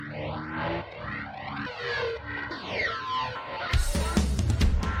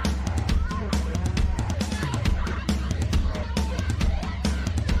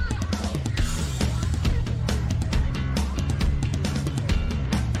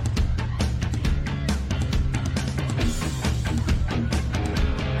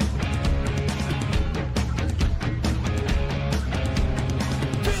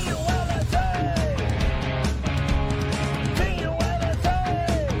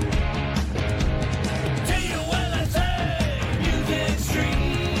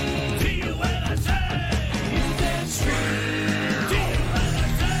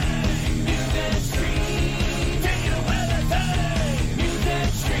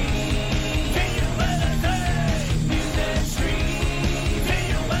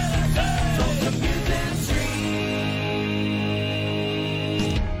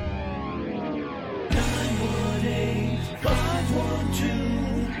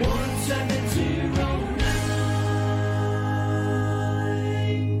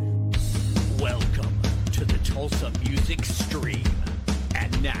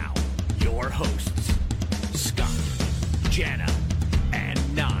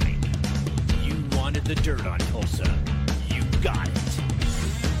Get the dirt on Tulsa. You got it.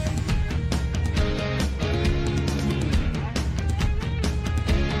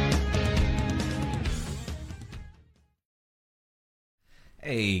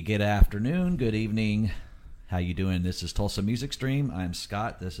 Hey, good afternoon, good evening. How you doing? This is Tulsa Music Stream. I'm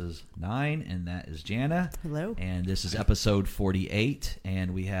Scott. This is 9, and that is Jana. Hello. And this is episode 48,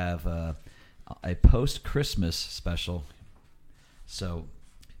 and we have a post-Christmas special. So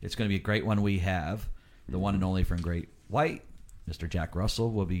it's going to be a great one. We have the one and only from Great White, Mr. Jack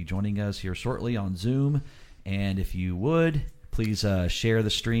Russell, will be joining us here shortly on Zoom. And if you would, please share the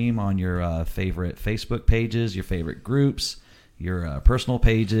stream on your favorite Facebook pages, your favorite groups, your personal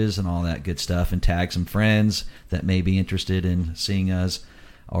pages, and all that good stuff, and tag some friends that may be interested in seeing us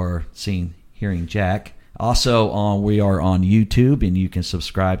or hearing Jack. Also, we are on YouTube, and you can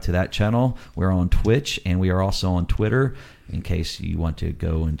subscribe to that channel. We're on Twitch, and we are also on Twitter, in case you want to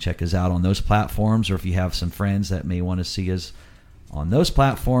go and check us out on those platforms, or if you have some friends that may want to see us on those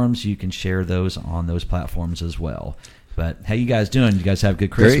platforms, you can share those on those platforms as well. But how you guys doing? You guys have a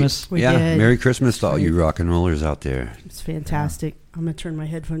good Christmas? We did. Merry Christmas to all you rock and rollers out there. It's fantastic. Yeah. I'm going to turn my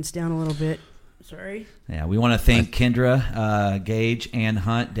headphones down a little bit. Sorry. Yeah, we want to thank Kendra Gage, Ann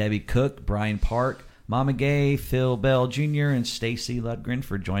Hunt, Debbie Cook, Brian Park, Mama Gay, Phil Bell Jr., and Stacy Ludgren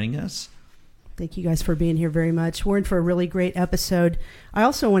for joining us. Thank you guys for being here very much. We're in for a really great episode. I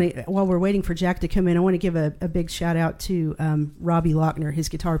also want to, while we're waiting for Jack to come in, I want to give a big shout out to Robbie Lochner, his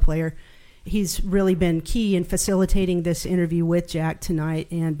guitar player. He's really been key in facilitating this interview with Jack tonight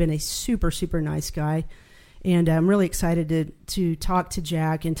and been a super, super nice guy. And I'm really excited to talk to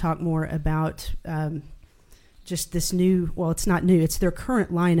Jack and talk more about just this new, well, it's not new, it's their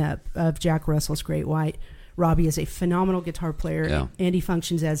current lineup of Jack Russell's Great White. Robbie is a phenomenal guitar player, and he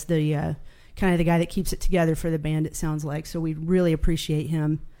functions as the kind of the guy that keeps it together for the band, it sounds like. So we really appreciate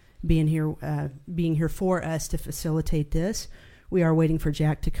him being here for us to facilitate this. We are waiting for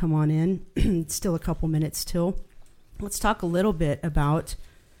Jack to come on in. It's still a couple minutes till. Let's talk a little bit about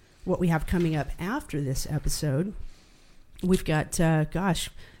what we have coming up after this episode. We've got,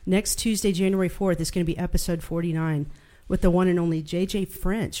 next Tuesday, January 4th, is going to be episode 49 with the one and only JJ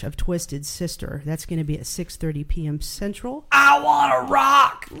French of Twisted's sister. That's going to be at 6:30 p.m. Central. I want to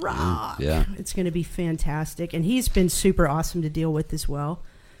rock! Yeah. It's going to be fantastic. And he's been super awesome to deal with as well.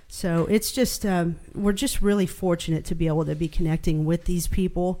 So it's just, we're just really fortunate to be able to be connecting with these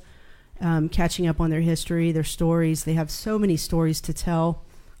people, catching up on their history, their stories. They have so many stories to tell.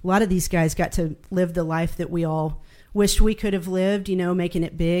 A lot of these guys got to live the life that we all wished we could have lived, making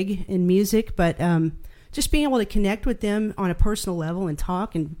it big in music. But just being able to connect with them on a personal level and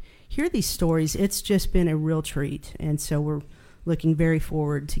talk and hear these stories, it's just been a real treat. And so we're looking very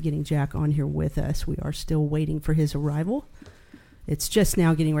forward to getting Jack on here with us. We are still waiting for his arrival. It's just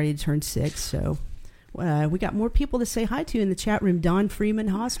now getting ready to turn 6, so we got more people to say hi to in the chat room. Don Freeman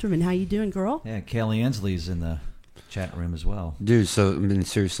Hosterman, how you doing, girl? Yeah, Kelly Ensley's in the chat room as well. Dude, so,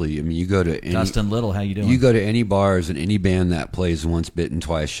 seriously, you go to any... Dustin Little, how you doing? You go to any bars and any band that plays Once Bitten,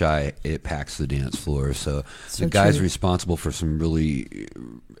 Twice Shy, it packs the dance floor. So the guy's responsible for some really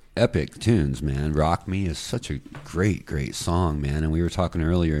epic tunes, man. Rock Me is such a great, great song, man. And we were talking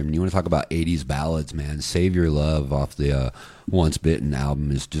earlier, you want to talk about 80s ballads, man. Save Your Love off the Once Bitten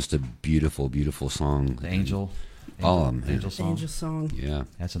album is just a beautiful, beautiful song. The Angel song. Yeah.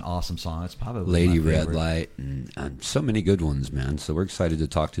 That's an awesome song. It's probably Lady Red Light, and so many good ones, man. So we're excited to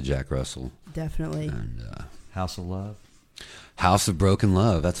talk to Jack Russell. Definitely. And House of Love. House of Broken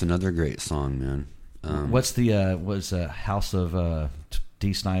Love. That's another great song, man. What's the House of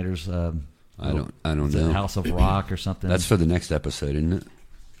D. Snyder's? I don't know. House of Rock or something. That's for the next episode, isn't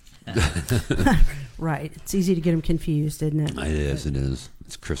it? Right. It's easy to get them confused, isn't it? It is.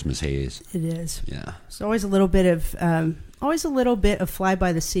 It's Christmas haze. It is. Yeah. It's always a little bit of fly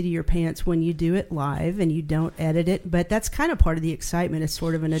by the seat of your pants when you do it live and you don't edit it. But that's kind of part of the excitement. It's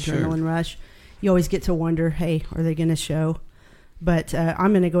sort of an adrenaline rush. You always get to wonder, hey, are they going to show? But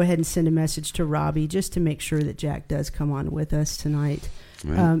I'm going to go ahead and send a message to Robbie just to make sure that Jack does come on with us tonight.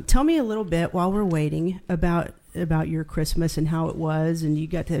 Right. Tell me a little bit while we're waiting about your Christmas and how it was, and you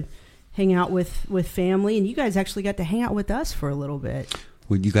got to hang out with family, and you guys actually got to hang out with us for a little bit.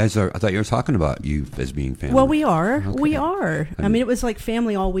 Well, you guys are. I thought you were talking about you as being family. Well, we are. Okay. We are. I mean, it was like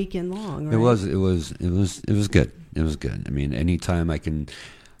family all weekend long. Right? It was good. It was good. I mean, anytime I can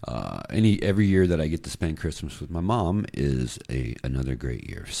every year that I get to spend Christmas with my mom is another great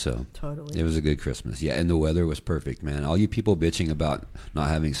year. So Totally. it was a good Christmas. Yeah, and the weather was perfect, man. All you people bitching about not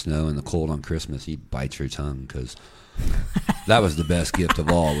having snow and the cold on Christmas, you bite your tongue because that was the best gift of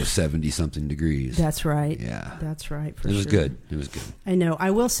all. Was 70-something degrees. That's right. Yeah, that's right. It was good. It was good. I know.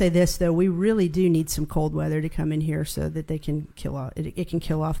 I will say this though: we really do need some cold weather to come in here so that they can kill off. It can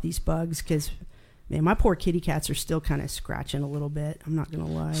kill off these bugs because, man, my poor kitty cats are still kind of scratching a little bit. I'm not gonna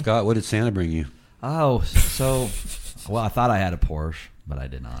lie. Scott, what did Santa bring you? Oh, so well, I thought I had a Porsche, but I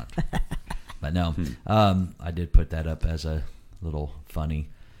did not. But no, I did put that up as a little funny.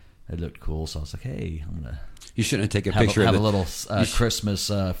 It looked cool, so I was like, "Hey, I'm gonna." You shouldn't take a picture have of a little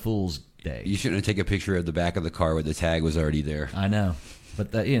Christmas Fool's Day. You shouldn't take a picture of the back of the car where the tag was already there. I know,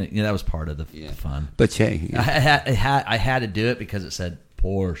 but that that was part of the fun. But hey, I had to do it because it said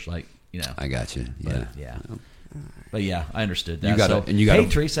Porsche, like I got you. Yeah, But yeah, I understood that. You got hey,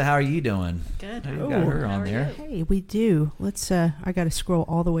 Teresa, how are you doing? Good. You got her on there. Hey, we do. Let's. I got to scroll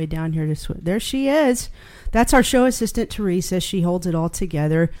all the way down here to. There she is. That's our show assistant, Teresa. She holds it all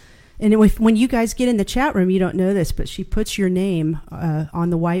together. And when you guys get in the chat room, you don't know this, but she puts your name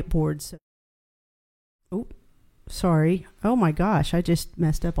on the whiteboard. So, oh, sorry. Oh my gosh, I just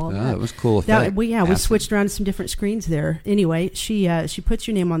messed up all that. It was cool. We switched around to some different screens there. Anyway, she puts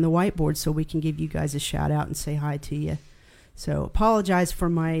your name on the whiteboard so we can give you guys a shout out and say hi to you. So apologize for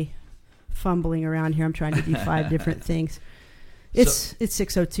my fumbling around here. I'm trying to do 5 different things. It's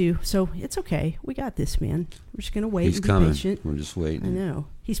 6:02, so it's okay. We got this, man. We're just gonna wait. He's and be coming. Patient. We're just waiting. I know.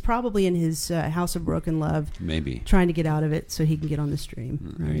 He's probably in his house of broken love. Maybe trying to get out of it so he can get on the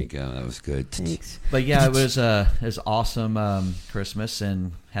stream. There you go. That was good. Thanks. But yeah, it was awesome Christmas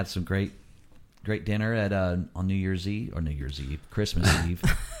and had some great dinner at on New Year's Eve, Christmas Eve.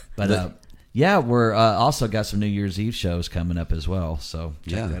 But yeah, we're also got some New Year's Eve shows coming up as well. So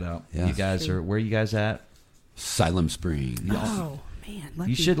check that out. Yeah. You guys where are you guys at? Silent Spring. Oh man,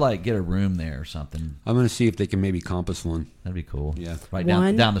 lucky. You should get a room there or something. I'm going to see if they can maybe comp us one. That'd be cool. Yeah, right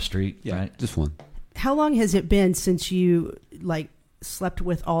down the street. Yeah, right? Just one. How long has it been since you slept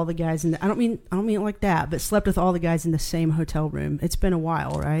with all the guys in I don't mean it like that, but slept with all the guys in the same hotel room? It's been a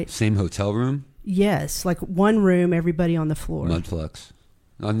while, right? Same hotel room? Yes, like one room, everybody on the floor. Mudflux.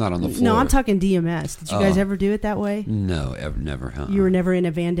 I'm not on the floor. No, I'm talking DMS. Did you guys ever do it that way? No, never. Huh? You were never in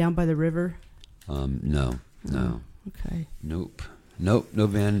a van down by the river? No. Okay. Nope. No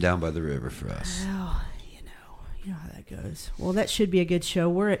van down by the river for us. Well, you know how that goes. Well, that should be a good show.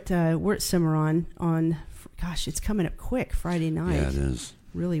 We're at Cimarron on. Gosh, it's coming up quick. Friday night. Yeah, it is.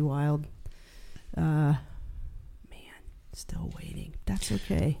 Really wild. Man, still waiting. That's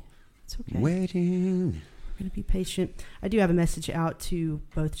okay. It's okay. Waiting. We're gonna be patient. I do have a message out to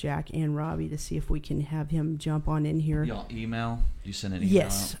both Jack and Robbie to see if we can have him jump on in here. Y'all email? You sent an email?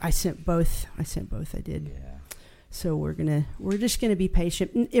 Yes, out? I sent both. I did. Yeah. So we're just gonna be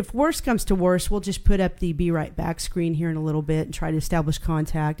patient. And if worst comes to worst, we'll just put up the Be Right Back screen here in a little bit and try to establish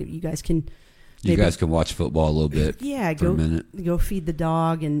contact. If you guys can. You guys can watch football a little bit. Yeah, for a minute. Go feed the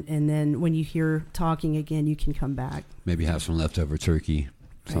dog, and then when you hear talking again, you can come back. Maybe have some leftover turkey,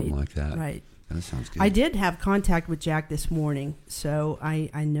 something like that. Right. That sounds good. I did have contact with Jack this morning, so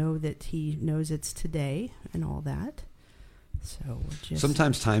I know that he knows it's today and all that. So we're just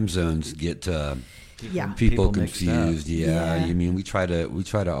sometimes time zones get yeah people mixed confused. up. Yeah, Yeah. I mean we try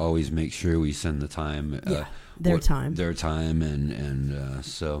to always make sure we send the time. their time, and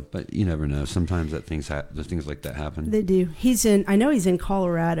so, but you never know. Sometimes things like that happen. They do. I know he's in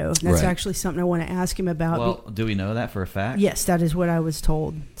Colorado. That's Right. actually something I want to ask him about. Well, do we know that for a fact? Yes, that is what I was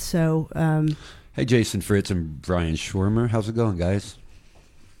told. So, Hey, Jason Fritz and Brian Schwarmer, how's it going, guys?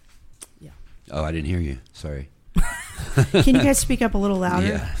 Yeah. Oh, I didn't hear you. Sorry. Can you guys speak up a little louder?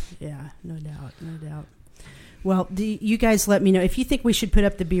 Yeah. Yeah, no doubt. Well, you guys let me know. If you think we should put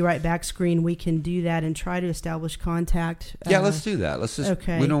up the Be Right Back screen, we can do that and try to establish contact. Yeah, let's do that. Let's just.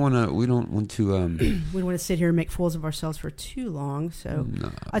 Okay. We don't want to. We don't want to. We don't want to sit here and make fools of ourselves for too long. So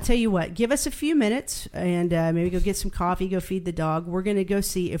No. I'll tell you what. Give us a few minutes and maybe go get some coffee, go feed the dog. We're going to go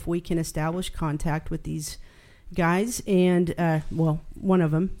see if we can establish contact with these guys. And, one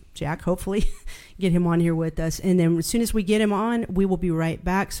of them, Jack, hopefully, get him on here with us. And then as soon as we get him on, we will be right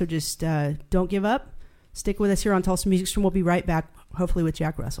back. So just don't give up. Stick with us here on Tulsa Music Stream. We'll be right back, hopefully with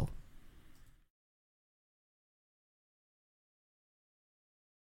Jack Russell.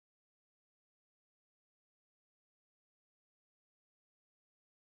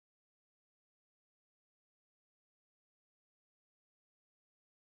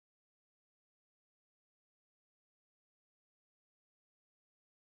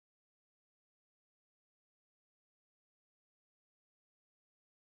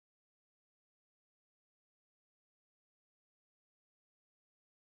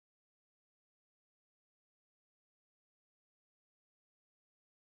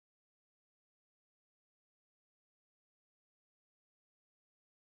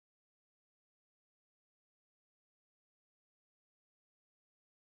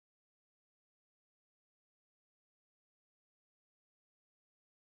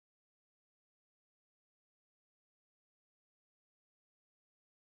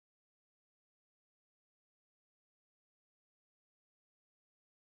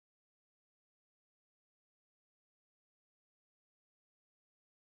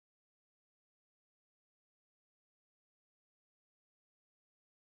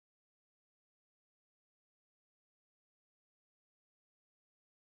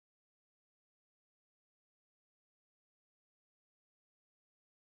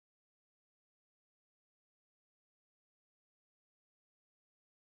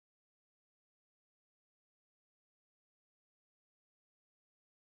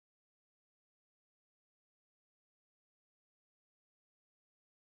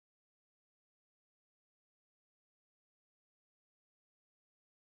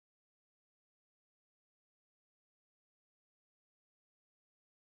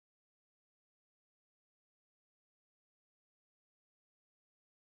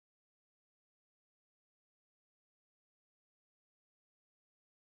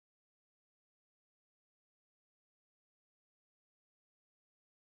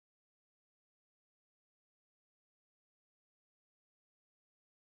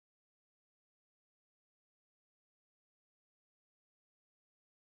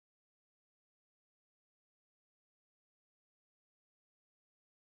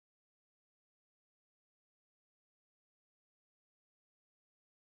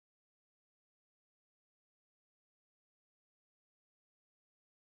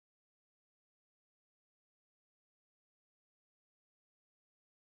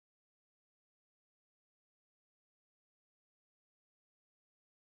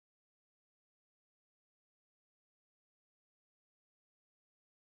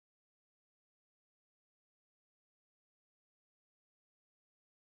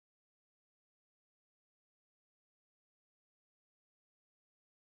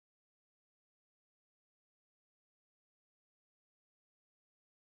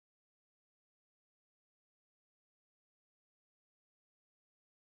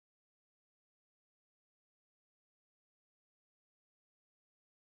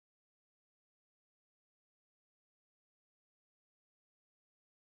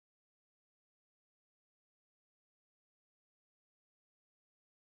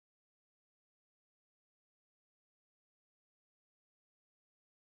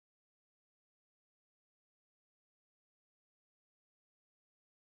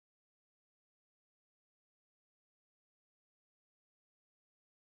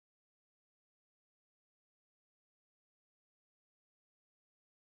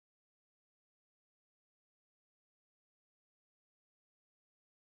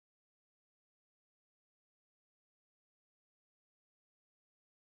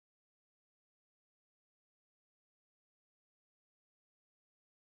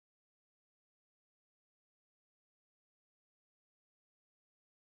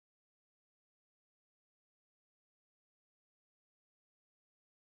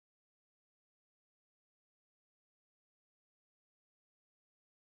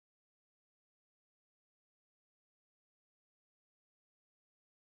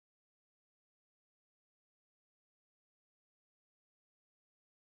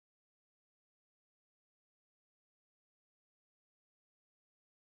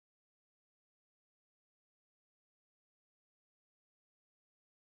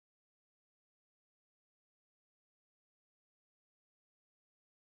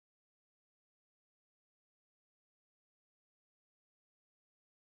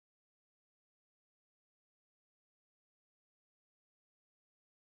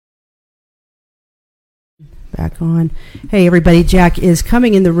 Back on. Hey, everybody. Jack is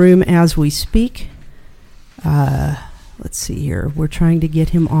coming in the room as we speak. Let's see here. We're trying to get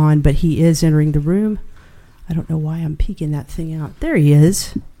him on, but he is entering the room. I don't know why I'm peeking that thing out. There he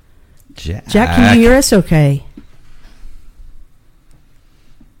is. Jack, can you hear us okay?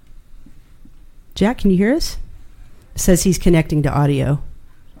 Jack, can you hear us? It says he's connecting to audio.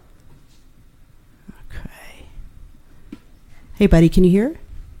 Okay. Hey, buddy, can you hear?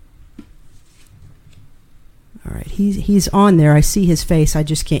 All right, he's on there. I see his face. I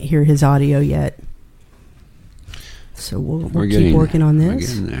just can't hear his audio yet. So we'll keep working on this. We're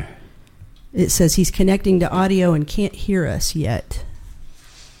getting there. It says he's connecting to audio and can't hear us yet.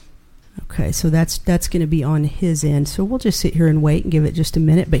 Okay, so that's going to be on his end. So we'll just sit here and wait and give it just a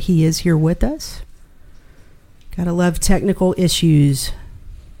minute. But he is here with us. Gotta love technical issues.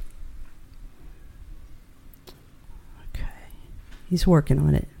 Okay, he's working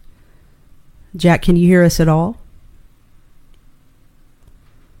on it. Jack, can you hear us at all?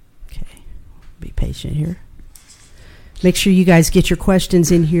 Okay, be patient here. Make sure you guys get your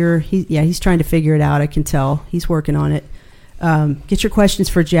questions in here. He's trying to figure it out. I can tell. He's working on it. Get your questions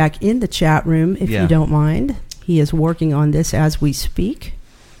for Jack in the chat room if you don't mind. He is working on this as we speak.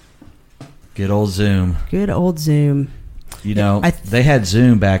 Good old Zoom. Good old Zoom. You know, they had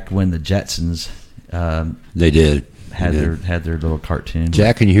Zoom back when the Jetsons. They did. Had their little cartoon.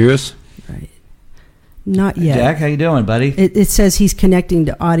 Jack, can you hear us? Right. Not yet. Jack, how you doing, buddy? It says he's connecting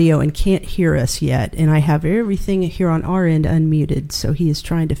to audio and can't hear us yet, and I have everything here on our end unmuted, so he is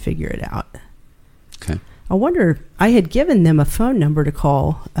trying to figure it out. Okay. I wonder, I had given them a phone number to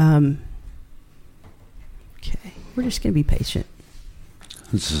call. Okay, we're just going to be patient.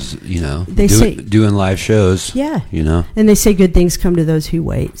 This is, doing live shows. Yeah. And they say good things come to those who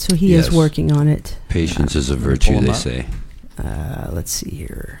wait, so he is working on it. Patience is a virtue, they say. Let's see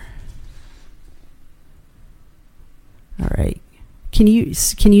here. All right. Can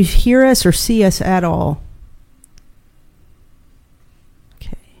you hear us or see us at all?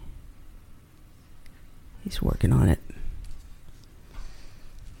 Okay. He's working on it.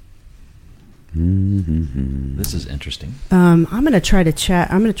 Mm-hmm. This is interesting. I'm going to try to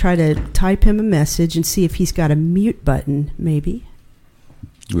chat. I'm going to try to type him a message and see if he's got a mute button, maybe.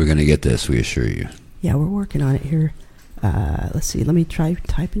 We're going to get this, we assure you. Yeah, we're working on it here. Let's see. Let me try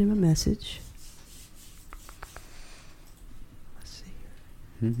typing him a message.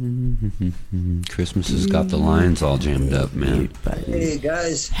 Christmas has got the lines all jammed up, man. Hey,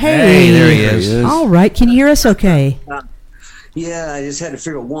 guys. Hey, there he is. All right. Can you hear us okay? Yeah, I just had to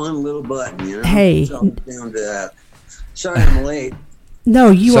figure one little button, Hey. So I'm down to that. Sorry I'm late. No,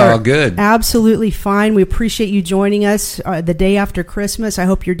 you It's are all good. Absolutely fine. We appreciate you joining us the day after Christmas. I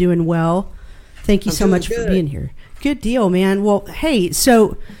hope you're doing well. Thank you so much for being here. Good deal, man. Well, hey,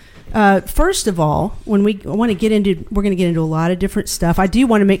 so... first of all, we're going to get into a lot of different stuff. I do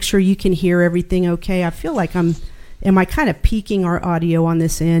want to make sure you can hear everything okay. I feel like am I kind of peaking our audio on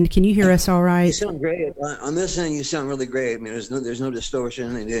this end? Can you hear us all right? You sound great. On this end, you sound really great. I mean, there's no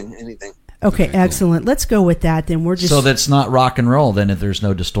distortion, anything. Okay, excellent. Let's go with that then. So that's not rock and roll then if there's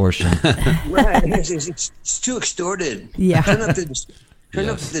no distortion. Right. It's too extorted. Yeah. Turn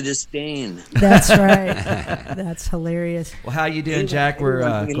up the disdain. That's right. That's hilarious. Well, how you doing, Jack?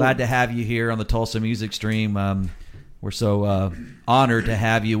 We're glad to have you here on the Tulsa Music Stream. We're so honored to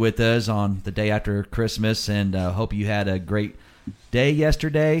have you with us on the day after Christmas, and hope you had a great day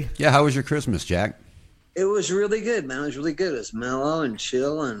yesterday. Yeah, how was your Christmas, Jack? It was really good, man. It was really good. It was mellow and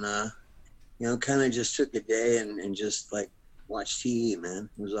chill, and kind of just took a day and just like watched TV, man.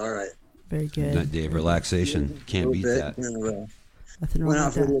 It was all right. Very good. That day of relaxation. Can't beat that. Nothing wrong Went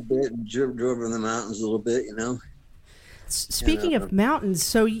off with a that. little bit and drove in the mountains a little bit, Speaking of mountains,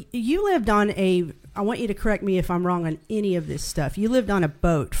 so you lived on I want you to correct me if I'm wrong on any of this stuff. You lived on a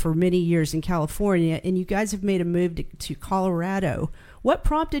boat for many years in California, and you guys have made a move to Colorado. What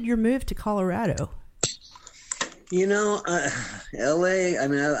prompted your move to Colorado? L.A., I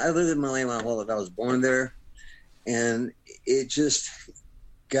mean, I lived in L.A. my whole life. I was born there, and it just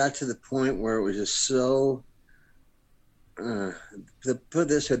got to the point where it was just so... to put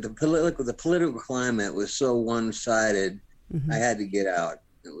this way, the political climate was so one-sided. I had to get out.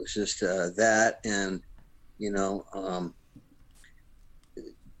 It was just that, and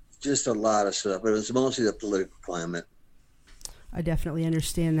just a lot of stuff. But it was mostly the political climate. I definitely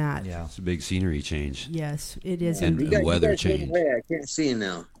understand that. Yeah, it's a big scenery change. Yes, it is. And weather change. I can't see you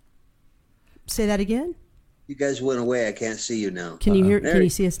now. Say that again. You guys went away. I can't see you now. Can you hear? Can you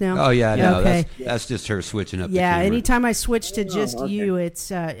see us now? Oh yeah, no, Okay. that's just her switching up. Yeah. the camera. Anytime I switch to just okay. you,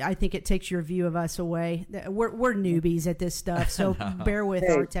 it's I think it takes your view of us away. We're newbies at this stuff, so bear with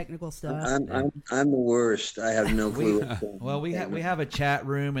our technical stuff. I'm the worst. I have no clue. Well, we have a chat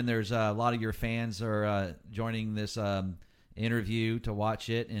room, and there's a lot of your fans are joining this interview to watch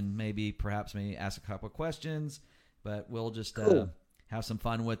it, and perhaps ask a couple of questions. But we'll just have some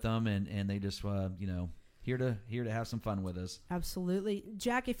fun with them, and they just here to have some fun with us. Absolutely.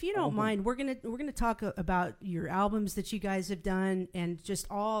 Jack, if you don't mind, we're gonna talk about your albums that you guys have done and just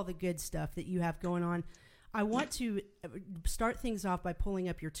all the good stuff that you have going on. I want to start things off by pulling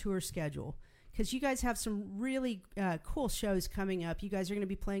up your tour schedule, because you guys have some really cool shows coming up. You guys are going to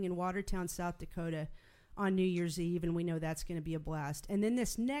be playing in Watertown, South Dakota on New Year's Eve, and we know that's going to be a blast. And then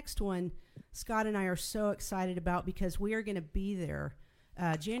this next one, Scott and I are so excited about, because we are going to be there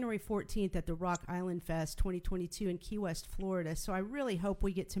January 14th at the Rock Island Fest 2022 in Key West, Florida. So I really hope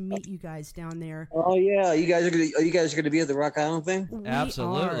we get to meet you guys down there. Oh yeah, you guys are gonna be at the Rock Island thing?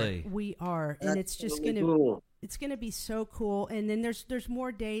 Absolutely. We are. And it's just really gonna cool. It's gonna be so cool. And then there's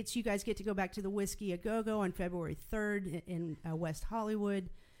more dates. You guys get to go back to the Whiskey A Go-Go on February 3rd in West Hollywood.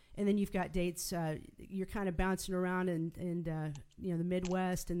 And then you've got dates. You're kind of bouncing around in the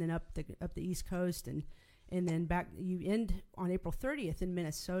Midwest, and then up the East Coast, and then back. You end on April 30th in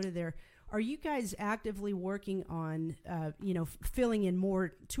Minnesota. There, are you guys actively working on filling in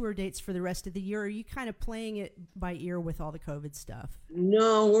more tour dates for the rest of the year? Or are you kind of playing it by ear with all the COVID stuff?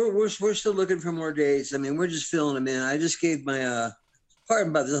 No, we're still looking for more dates. I mean, we're just filling them in. I just gave my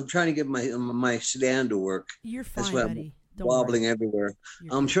pardon about this. I'm trying to get my sedan to work. You're fine, That's why buddy. Don't wobbling worry. everywhere.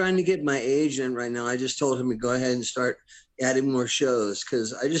 You're I'm fine. trying to get my agent right now. I just told him to go ahead and start adding more shows,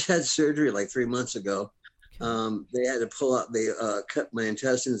 because I just had surgery like 3 months ago. They had to pull out. They cut my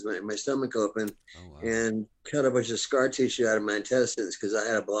intestines, my stomach open, and cut a bunch of scar tissue out of my intestines because I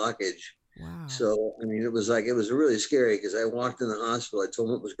had a blockage. Wow. So I mean, it was really scary, because I walked in the hospital. I told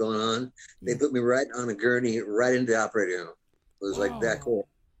them what was going on. They put me right on a gurney, right into the operating room. It was like that cool.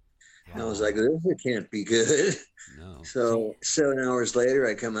 And I was like, this can't be good. No. So 7 hours later,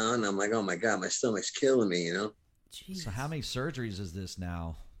 I come out and I'm like, oh my God, my stomach's killing me, Jeez. So how many surgeries is this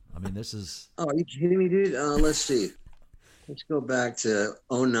now? I mean, this is... Oh, are you kidding me, dude? Let's see. Let's go back to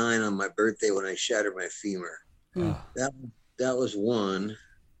 2009 on my birthday when I shattered my femur. That was one.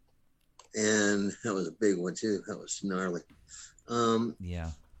 And that was a big one, too. That was gnarly.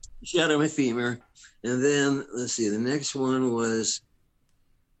 Yeah. Shattered my femur. And then, let's see, the next one was...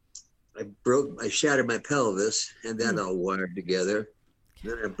 I shattered my pelvis, and that all wired together.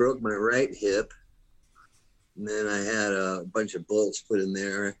 Then I broke my right hip. And then I had a bunch of bolts put in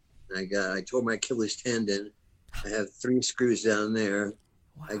there. I tore my Achilles tendon. I have 3 screws down there.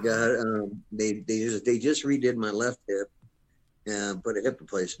 Wow. I got they just redid my left hip and put a hip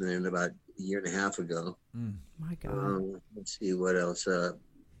replacement in about a year and a half ago. My God. Let's see what else.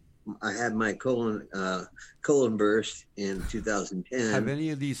 I had my colon burst in 2010. Have any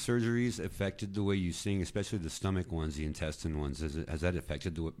of these surgeries affected the way you sing, especially the stomach ones, the intestine ones? Has that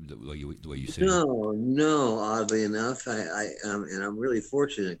affected the way you sing? No. Oddly enough, and I'm really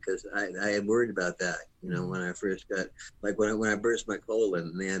fortunate, because I had worried about that. When I first got, like when I burst my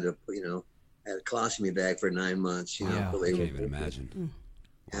colon, and they had to had a colostomy bag for 9 months. I can't even imagine.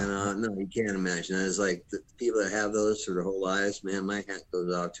 And no, you can't imagine. It's like the people that have those for their whole lives, man, my hat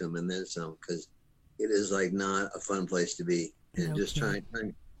goes off to them and then some, because it is like not a fun place to be. And just trying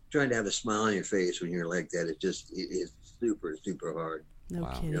to have a smile on your face when you're like that, it's super, super hard. No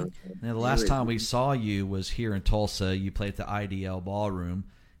kidding. Now, the last time we saw you was here in Tulsa. You played at the IDL Ballroom,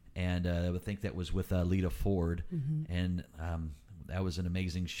 and I would think that was with Lita Ford, and that was an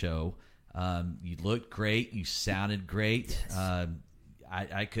amazing show. You looked great. You sounded great. Yes.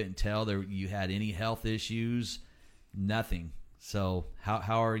 I couldn't tell you had any health issues, nothing. So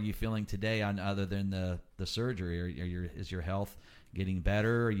how are you feeling today other than the surgery? Is your health getting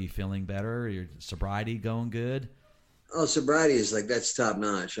better? Are you feeling better? Your sobriety going good? Oh, sobriety is that's top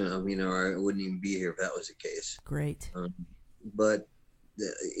notch. Or I wouldn't even be here if that was the case. Great. But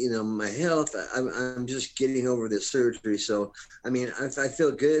my health, I'm just getting over this surgery. So, I mean, I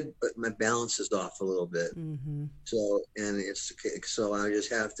feel good, but my balance is off a little bit. Mm-hmm. So I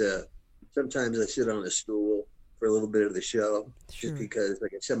just have to, sometimes I sit on a stool for a little bit of the show, just because,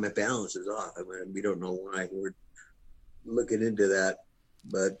 like I said, my balance is off. I mean, we don't know why we're looking into that,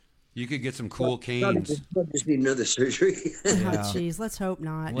 but you could get some cool canes. Just need another surgery. Oh, jeez, let's hope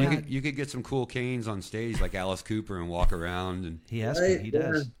not. Well, you could get some cool canes on stage like Alice Cooper and walk around. And he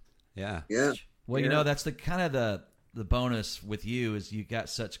does. Yeah. Well, that's the kind of the bonus with you is you got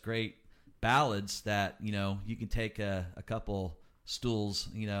such great ballads that you can take a couple stools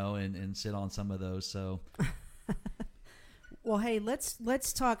and sit on some of those. So well, hey,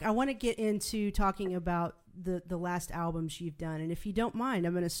 let's talk. I want to get into talking about the last albums you've done, and if you don't mind,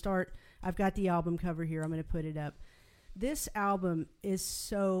 I'm going to start. I've got the album cover here. I'm going to put it up. This album is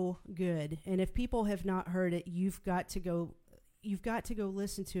so good, and if people have not heard it, you've got to go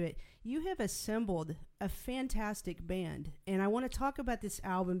listen to it. You have assembled a fantastic band, and I want to talk about this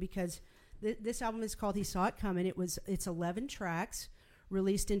album because this album is called He Saw It Coming. It's 11 tracks,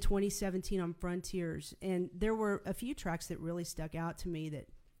 released in 2017 on Frontiers, and there were a few tracks that really stuck out to me that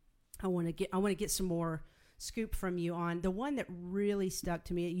I want to get some more scoop from you on. The one that really stuck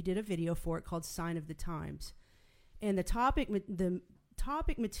to me, you did a video for it called Sign of the Times. And the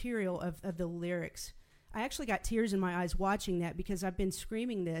topic material of the lyrics, I actually got tears in my eyes watching that because I've been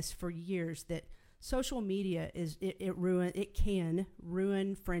screaming this for years that social media it can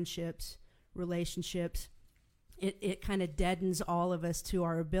ruin friendships, relationships. It kind of deadens all of us to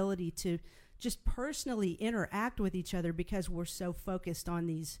our ability to just personally interact with each other because we're so focused on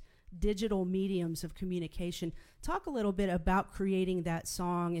these digital mediums of communication. Talk a little bit about creating that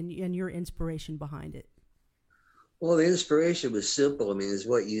song and your inspiration behind it. Well, the inspiration was simple. I mean, it's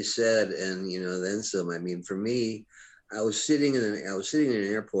what you said, and then some. I mean, for me, I was sitting in an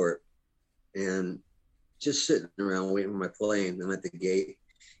airport, and just sitting around waiting for my plane. I'm at the gate,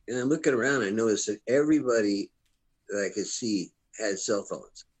 and I'm looking around. I noticed that everybody that I could see had cell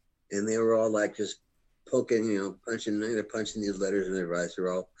phones, and they were all like just poking, punching. They're punching these letters in their device.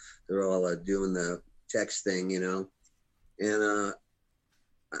 They're all doing the text thing, and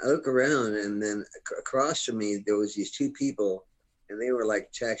I look around, and then across from me, there was these two people, and they were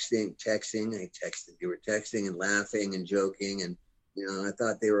like texting. They were texting and laughing and joking, and I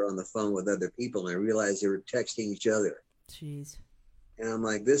thought they were on the phone with other people, and I realized they were texting each other. Jeez. And I'm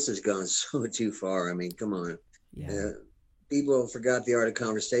like, this has gone so too far. I mean, come on. Yeah. People forgot the art of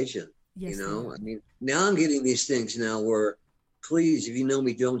conversation. Yes, I mean, now I'm getting these things now where, please, if you know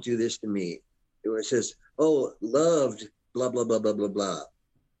me, don't do this to me. Where it says, oh, loved, blah, blah, blah, blah, blah, blah.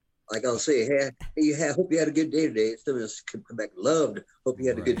 Like I'll say, hey, hope you had a good day today. Someone else come back, loved, hope you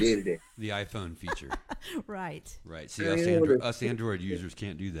had a good day today. The iPhone feature. Right. See, us Android users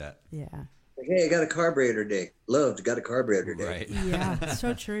can't do that. Yeah. Like, hey, I got a carburetor today. Loved, got a carburetor today. Right. Yeah,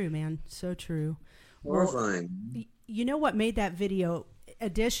 so true, man. So true. Horrifying. You know what made that video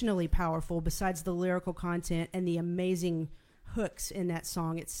additionally powerful besides the lyrical content and the amazing hooks in that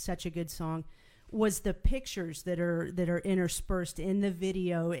song? It's such a good song. Was the pictures that are interspersed in the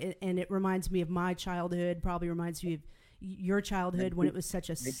video, and it reminds me of my childhood. Probably reminds me of your childhood when it was such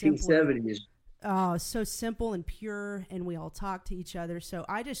a simple, 1970s. Oh, so simple and pure, and we all talked to each other. So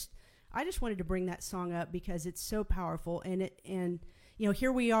I just wanted to bring that song up because it's so powerful, and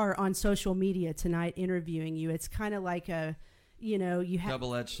here we are on social media tonight interviewing you. It's kind of like a you have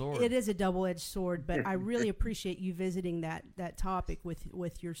double-edged sword. It is a double-edged sword, but I really appreciate you visiting that topic with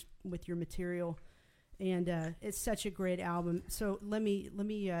your material, and it's such a great album. So let me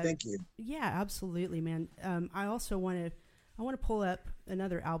Thank you. Yeah, absolutely, man. I also want to pull up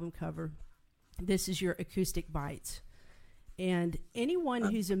another album cover. This is your Acoustic Bites, and anyone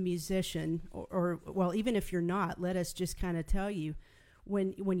who's a musician, or well, even if you're not, let us just kind of tell you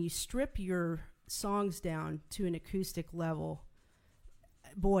when you strip your songs down to an acoustic level.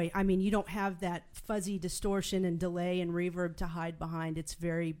 Boy, I mean, you don't have that fuzzy distortion and delay and reverb to hide behind. It's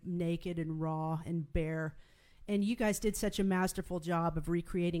very naked and raw and bare. And you guys did such a masterful job of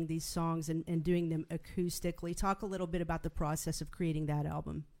recreating these songs and doing them acoustically. Talk a little bit about the process of creating that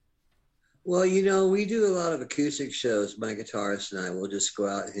album. Well, we do a lot of acoustic shows. My guitarist and I will just go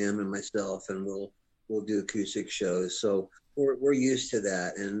out, him and myself, and we'll do acoustic shows. So we're used to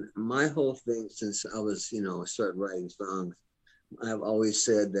that. And my whole thing since I was, started writing songs, I've always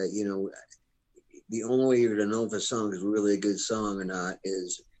said that, the only way you're going to know if a song is really a good song or not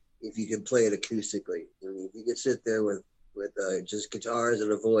is if you can play it acoustically. I mean, if you can sit there with just guitars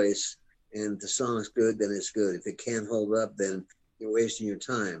and a voice and the song's good, then it's good. If it can't hold up, then you're wasting your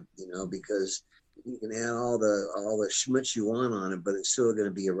time, because you can add all the schmutz you want on it, but it's still going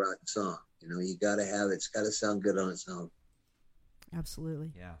to be a rotten song. You got to have it. It's got to sound good on its own.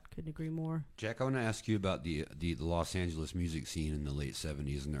 Absolutely. Yeah. Couldn't agree more. Jack, I want to ask you about the Los Angeles music scene in the late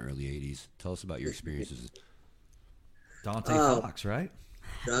 70s and the early 80s. Tell us about your experiences. Dante Fox, right?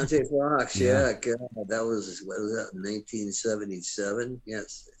 Dante Fox, yeah. God, that was, what was that, 1977?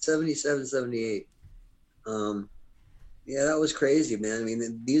 Yes, 77, 78. Yeah, that was crazy, man. I mean,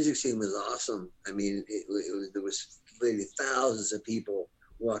 the music scene was awesome. I mean, there was literally thousands of people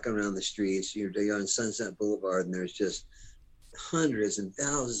walking around the streets. You're on Sunset Boulevard, and there's just hundreds and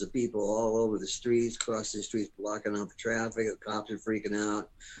thousands of people all over the streets, crossing the streets, blocking out the traffic. The cops are freaking out.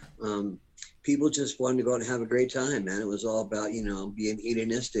 People just wanted to go out and have a great time, man. It was all about, you know, being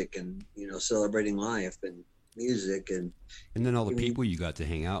hedonistic and, you know, celebrating life and music. And then all the people you got to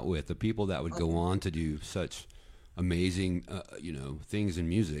hang out with, the people that would go on to do such amazing, you know, things in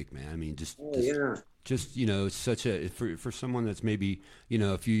music, man. I mean, just you know, such a for someone that's maybe, you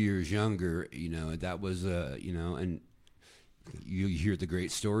know, a few years younger, you know, that was you know, and you hear the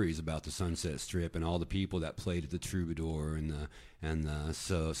great stories about the Sunset Strip and all the people that played at the Troubadour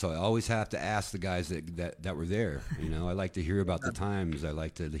so I always have to ask the guys that were there. You know, I like to hear about the times. I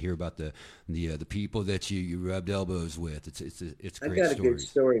like to hear about the people that you rubbed elbows with. It's great. I got a good stories.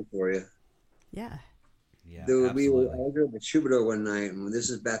 story for you. Yeah. Yeah, I absolutely. was at the Troubadour one night, and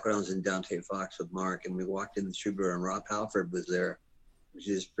this is back when I was in Downtown Fox with Mark, and we walked in the Troubadour, and Rob Halford was there, which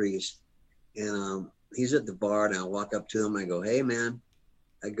is priest, and he's at the bar, and I walk up to him, I go, "Hey, man,"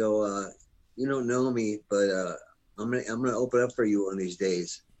 I go, "You don't know me, but I'm gonna open up for you one of these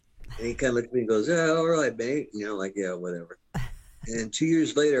days." And he kind of looked at me and goes, "Yeah, all right, mate," you know, like, yeah, whatever. And 2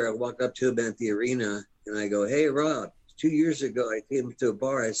 years later, I walked up to him at the arena, and I go, "Hey, Rob, 2 years ago, I came to a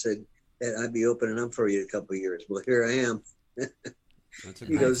bar, I said that I'd be opening up for you in a couple of years. Well, here I am." That's a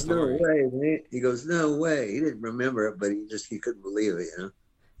He great goes, story. "No way, mate." He goes, "No way." He didn't remember it, but he couldn't believe it, you know.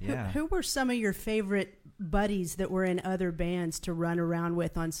 Yeah. Who were some of your favorite buddies that were in other bands to run around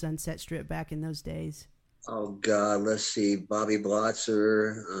with on Sunset Strip back in those days? Oh God, let's see. Bobby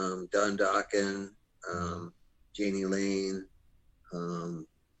Blotzer, Don Dokken, Janie Lane.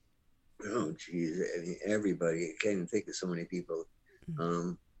 Oh geez, I mean, everybody. I can't even think of so many people.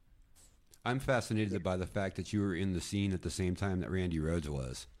 I'm fascinated by the fact that you were in the scene at the same time that Randy Rhoads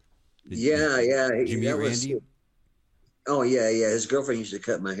was. Did you meet that Randy? Oh yeah. His girlfriend used to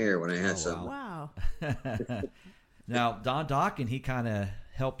cut my hair when I had some. Wow. Now, Don Dokken, he kind of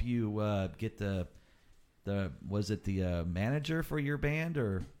helped you get the was it the manager for your band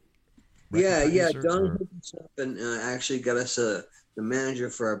or? Yeah. producer, Don or- hooked us up and actually got us the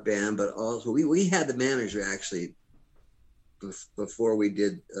manager for our band, but also we had the manager actually before we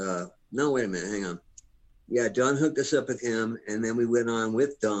did. No, wait a minute, hang on. Yeah, Don hooked us up with him, and then we went on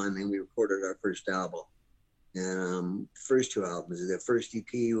with Don and we recorded our first album. And first two albums, the first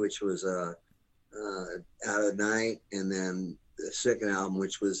EP, which was Out of Night, and then the second album,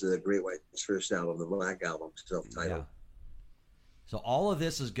 which was the Great White's first album, the Black Album, self-titled. Yeah. So all of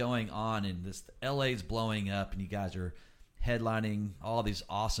this is going on, and this LA's blowing up, and you guys are headlining all these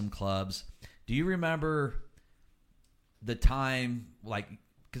awesome clubs. Do you remember the time, like,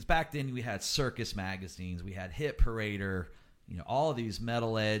 because back then we had Circus magazines, we had Hit Parader, you know, all of these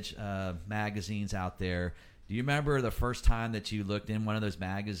metal edge magazines out there. Do you remember the first time that you looked in one of those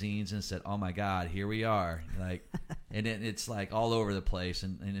magazines and said, "Oh my God, here we are"? Like, and it's like all over the place.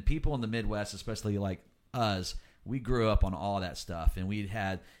 And the people in the Midwest, especially like us, we grew up on all that stuff. And we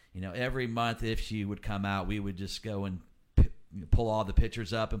had, you know, every month if she would come out, we would just go and pull all the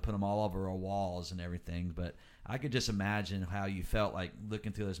pictures up and put them all over our walls and everything. But I could just imagine how you felt like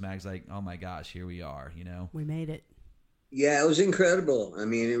looking through those mags, like, oh my gosh, here we are, you know? We made it. Yeah, it was incredible. I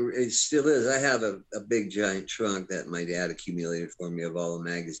mean, it still is. I have a big giant trunk that my dad accumulated for me of all the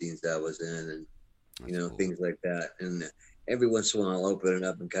magazines that I was in, and you know, cool. things like that. And every once in a while, I'll open it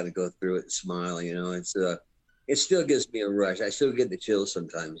up and kind of go through it and smile. You know, it still gives me a rush. I still get the chills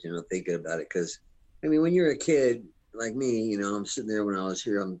sometimes, you know, thinking about it. Because I mean, when you're a kid like me, you know, I'm sitting there when I was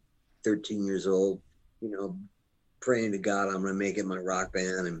here. I'm 13 years old. You know, praying to God I'm going to make it my rock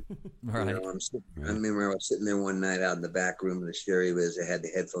band. And Right. you know, I remember I was sitting there one night out in the back room of the stereo as I had the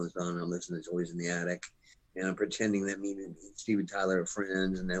headphones on and I'm listening to Toys in the Attic. And I'm pretending that me and Steven Tyler are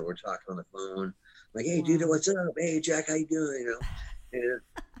friends and that we're talking on the phone. Like, "Hey, dude, what's up? Hey, Jack, how you doing?" You know, and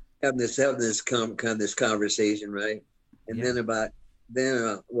having this conversation, right? And Yeah. then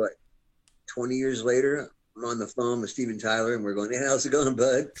what? 20 years later, I'm on the phone with Steven Tyler, and we're going, "Hey, how's it going,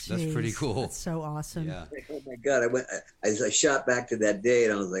 bud?" That's pretty Jeez, cool. That's so awesome. Yeah. Like, oh my God! I shot back to that day,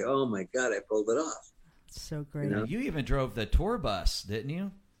 and I was like, "Oh my God, I pulled it off." It's so great. You know? You even drove the tour bus, didn't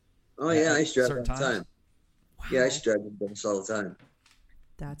you? Oh yeah, I At strut all certain the times? time. Yeah, I strut the bus all the time.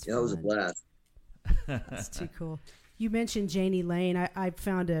 That's Yeah, it was a fun. blast. That's too cool. You mentioned Janie Lane. I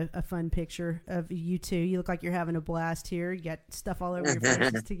found a fun picture of you two. You look like you're having a blast here. You got stuff all over your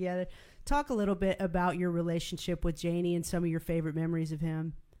faces together. Talk a little bit about your relationship with Janie and some of your favorite memories of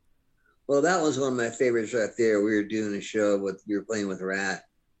him. Well, that was one of my favorites right there. We were doing a show we were playing with Rat,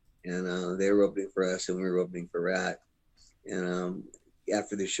 and they were opening for us, and we were opening for Rat. And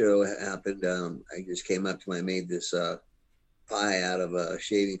after the show happened, I just came up to him. I made this pie out of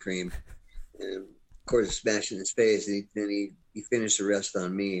shaving cream, and of course, smashed in his face. And he he finished the rest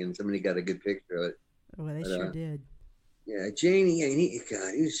on me, and somebody got a good picture of it. Well, they sure did. Yeah, Janie, and he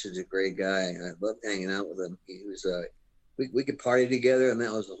was just a great guy. I loved hanging out with him. He was we could party together, and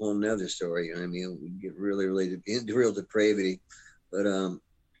that was a whole nother story. You know what I mean? We get really into real depravity. But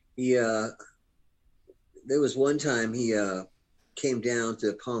he there was one time he came down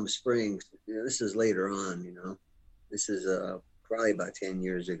to Palm Springs. You know, this is later on. You know, this is probably about 10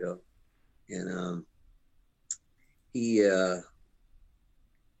 years ago, and he well,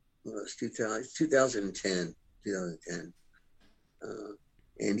 it was 2010.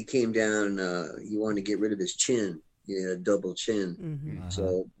 And he came down. He wanted to get rid of his chin. He had a double chin. Mm-hmm. Uh-huh.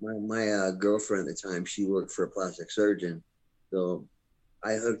 So my girlfriend at the time, she worked for a plastic surgeon. So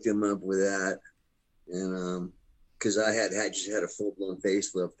I hooked him up with that, and because I just had a full blown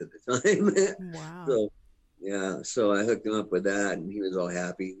facelift at the time. Wow. So yeah, so I hooked him up with that, and he was all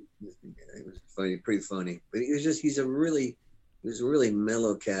happy. It was funny, pretty funny. But he's a really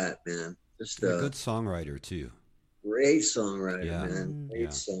mellow cat, man. Just a good songwriter too. Great songwriter, Yeah. man. Great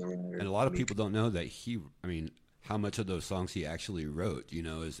songwriter. And a lot of people don't know that how much of those songs he actually wrote, you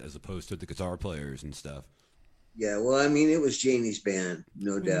know, as opposed to the guitar players and stuff. Yeah, well, I mean, it was Janie's band,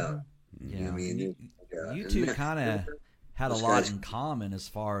 no doubt. Yeah, I mean, you two kind of had a lot in common as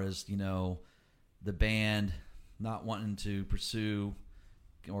far as, you know, the band not wanting to pursue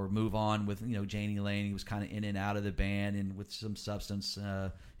or move on with, you know, Janie Lane. He was kind of in and out of the band and with some substance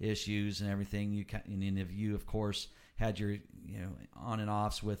issues and everything. You of course, had your, you know, on and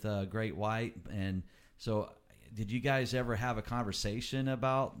offs with Great White. And so did you guys ever have a conversation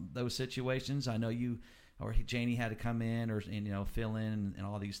about those situations? I know you or Janie had to come in and you know, fill in and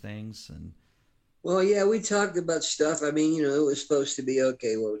all these things. And well, yeah, we talked about stuff. I mean, you know, it was supposed to be,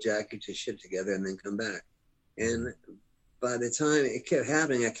 okay, well, Jack, get your shit together and then come back. And by the time it kept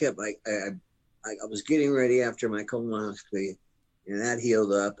happening, I was getting ready after my colonoscopy, and that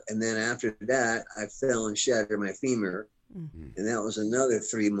healed up. And then after that, I fell and shattered my femur, and that was another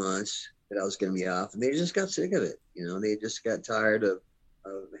 3 months that I was going to be off. And they just got sick of it. You know, they just got tired of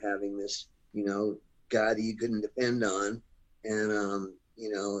having this, you know, guy that you couldn't depend on, and you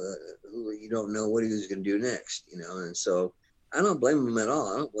know, who you don't know what he was going to do next. You know, and so. I don't blame him at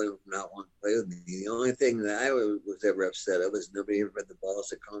all. I don't blame him for not wanting to play with me. The only thing that I was ever upset of was nobody ever had the balls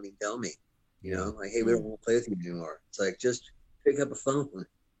to call me and tell me, you know, like, hey, we don't want to play with you anymore. It's like, just pick up a phone,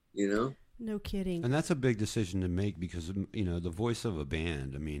 you know? No kidding. And that's a big decision to make because, you know, the voice of a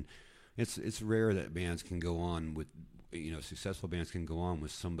band, I mean, it's rare that bands can go on with, you know, successful bands can go on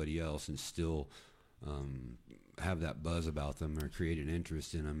with somebody else and still have that buzz about them or create an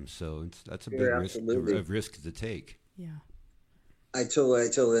interest in them. So that's a big risk to take. Yeah. I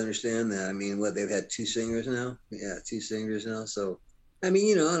totally understand that. I mean, they've had 2 singers now? Yeah, 2 singers now. So, I mean,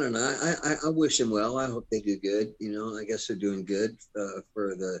 you know, I don't know. I wish them well. I hope they do good. You know, I guess they're doing good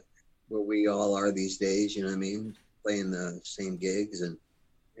for where we all are these days, you know what I mean? Playing the same gigs. And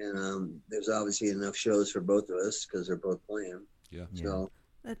there's obviously enough shows for both of us because they're both playing. Yeah. So,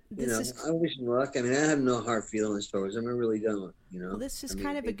 I wish them luck. I mean, I have no hard feelings towards them. I really don't, you know. Well, this is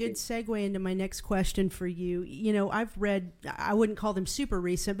kind of a good segue into my next question for you. You know, I've read, I wouldn't call them super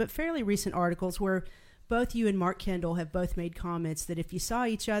recent, but fairly recent articles where both you and Mark Kendall have both made comments that if you saw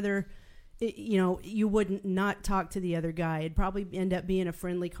each other, you know, you wouldn't not talk to the other guy. It'd probably end up being a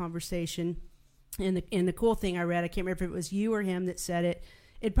friendly conversation. And the cool thing I read, I can't remember if it was you or him that said it,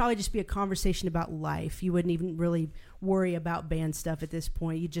 it'd probably just be a conversation about life. You wouldn't even really worry about band stuff at this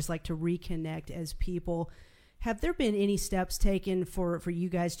point. You'd just like to reconnect as people. Have there been any steps taken for you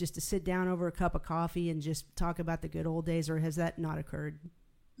guys just to sit down over a cup of coffee and just talk about the good old days, or has that not occurred?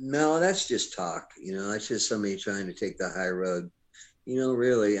 No, that's just talk. You know, that's just somebody trying to take the high road. You know,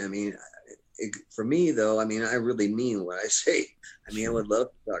 really, I mean, for me, though, I mean, I really mean what I say. I mean, I would love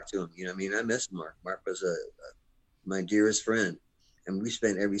to talk to him. You know, I mean, I miss Mark. Mark was my dearest friend. And we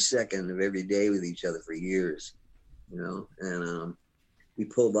spent every second of every day with each other for years, you know, and we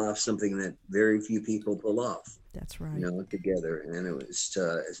pulled off something that very few people pull off. That's right. You know, together. And it was,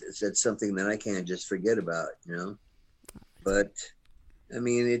 it's something that I can't just forget about, you know. But, I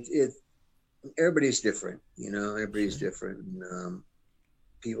mean, everybody's different, you know, everybody's different. And,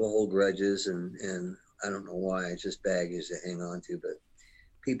 people hold grudges, and I don't know why. It's just baggage to hang on to, but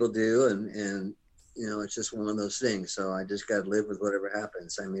people do, and you know, it's just one of those things. So I just got to live with whatever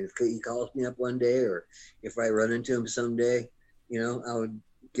happens. I mean, if he calls me up one day, or if I run into him someday, you know, I would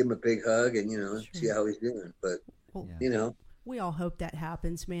give him a big hug and, you know, see how he's doing. But, you know. We all hope that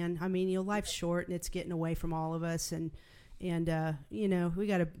happens, man. I mean, you know, life's short and it's getting away from all of us. And you know, we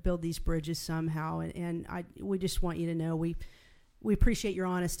got to build these bridges somehow. And we just want you to know we appreciate your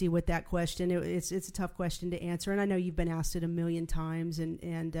honesty with that question. It's a tough question to answer, and I know you've been asked it a million times,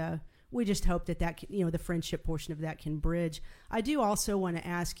 and we just hope that can, the friendship portion of that can bridge. I do also want to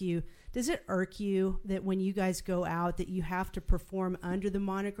ask you, does it irk you that when you guys go out that you have to perform under the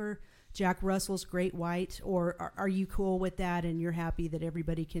moniker Jack Russell's Great White, or are you cool with that and you're happy that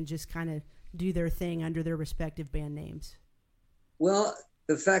everybody can just kind of do their thing under their respective band names? Well,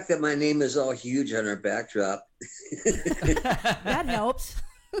 the fact that my name is all huge on our backdrop that helps.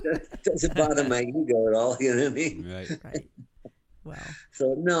 doesn't bother my ego at all. You know what I mean? Right. Wow.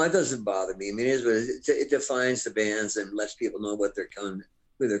 So no, it doesn't bother me. I mean, it defines the bands and lets people know what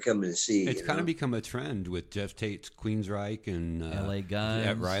who they're coming to see. It's kind of become a trend with Jeff Tate's Queensryche and LA Guns,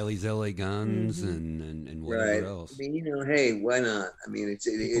 at Riley's LA Guns, and whatever else. I mean, hey, why not? I mean,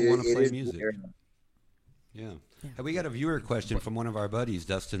 people want to play music. Yeah. And we got a viewer question from one of our buddies,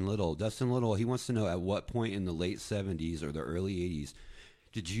 Dustin Little. Dustin Little, he wants to know, at what point in the late 70s or the early 80s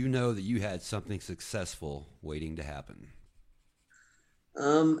did you know that you had something successful waiting to happen?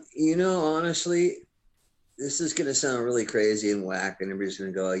 Honestly, this is going to sound really crazy and whack, and everybody's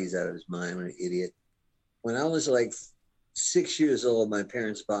going to go, oh, he's out of his mind, what an idiot. When I was like 6 years old, my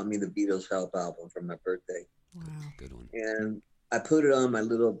parents bought me the Beatles Help album for my birthday. Wow. Good one. And I put it on my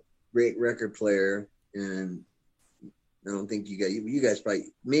little great record player, and I don't think you guys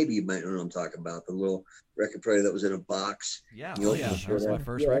probably, maybe you might know what I'm talking about, the little record player that was in a box. Yeah, that was my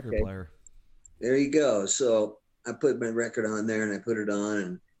first record player. There you go. So I put my record on there and I put it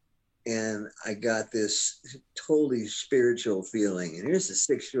on, and I got this totally spiritual feeling. And here's a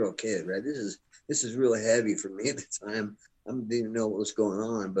 6-year-old kid, right? This is really heavy for me at the time. I didn't even know what was going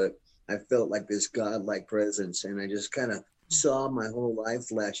on, but I felt like this godlike presence, and I just kind of saw my whole life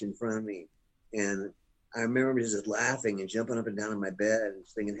flash in front of me. And I remember just laughing and jumping up and down in my bed and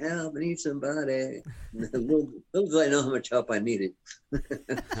thinking, help, I need somebody. little did I know how much help I needed.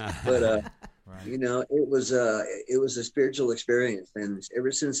 But, right. it was a spiritual experience. And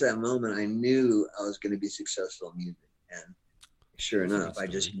ever since that moment, I knew I was going to be successful in music. And sure enough, I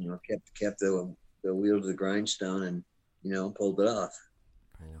just, kept the wheel to the grindstone and, pulled it off.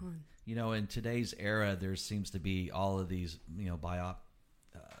 Cool. In today's era, there seems to be all of these,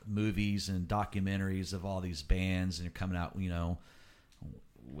 movies and documentaries of all these bands, and you're coming out,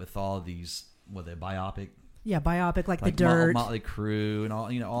 with all of these, biopic? Yeah, biopic, like The Dirt, Motley Crue, and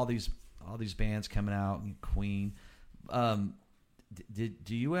all these bands coming out, and Queen.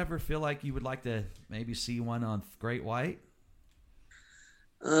 Do you ever feel like you would like to maybe see one on Great White?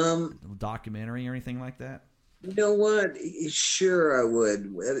 Documentary or anything like that? You know what? Sure, I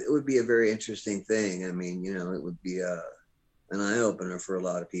would. It would be a very interesting thing. I mean, it would be an eye opener for a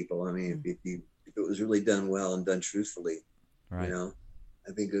lot of people. I mean, if it was really done well and done truthfully, right.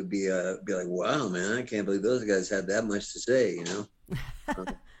 I think it would be like, wow, man, I can't believe those guys had that much to say.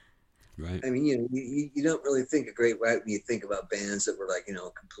 Right. I mean, you don't really think of Great White when you think about bands that were like,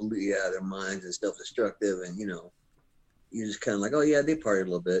 completely out of their minds and self-destructive, and you're just kind of like, oh yeah, they partied a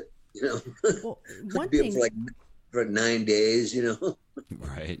little bit, Well, one thing, for 9 days,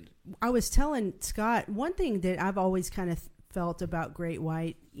 Right. I was telling Scott, one thing that I've always kind of felt about Great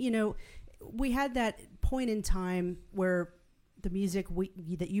White, we had that point in time where the music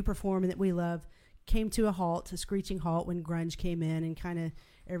that you perform and that we love came to a screeching halt when grunge came in and kind of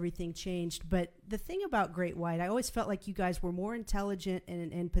everything changed. But the thing about Great White, I always felt like you guys were more intelligent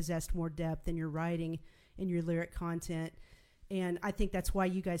and possessed more depth in your writing and your lyric content. And I think that's why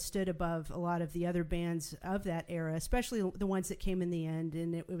you guys stood above a lot of the other bands of that era, especially the ones that came in the end.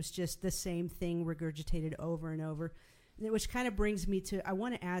 And it was just the same thing regurgitated over and over. Which kind of brings me to, I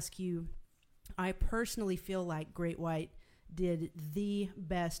want to ask you, I personally feel like Great White did the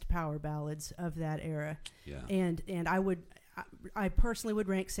best power ballads of that era. Yeah. And I personally would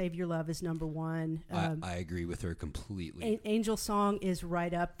rank Save Your Love as number one. I agree with her completely. Angel Song is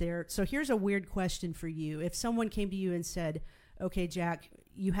right up there. So here's a weird question for you. If someone came to you and said, okay, Jack,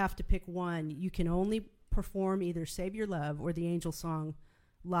 you have to pick one. You can only perform either Save Your Love or the Angel Song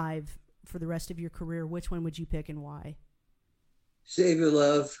live for the rest of your career. Which one would you pick and why? Save Your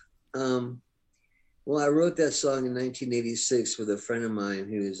Love. Well, I wrote that song in 1986 with a friend of mine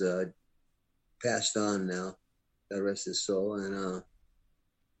who's passed on now, God rest his soul. And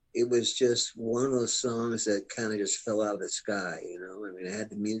it was just one of those songs that kind of just fell out of the sky, I mean, I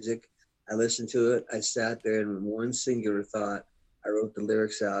had the music, I listened to it, I sat there, and in one singular thought, I wrote the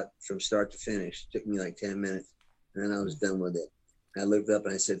lyrics out from start to finish. It took me like 10 minutes, and then I was done with it. I looked up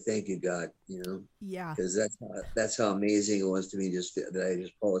and I said, "Thank you, God," Yeah. because that's how amazing it was to me. Just that I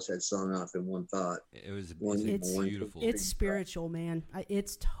just polished that song off in one thought. It was It's beautiful. It's spiritual, man.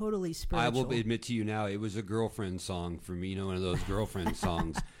 It's totally spiritual. I will admit to you now, it was a girlfriend song for me. One of those girlfriend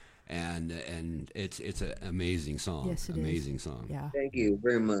songs, and it's an amazing song. Yes, it amazing is. song. Yeah. Thank you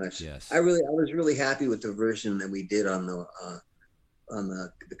very much. Yes. I was really happy with the version that we did on the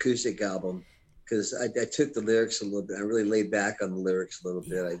acoustic album, because I took the lyrics a little bit. I really laid back on the lyrics a little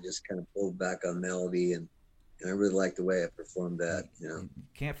bit. I just kind of pulled back on melody, and I really liked the way I performed that.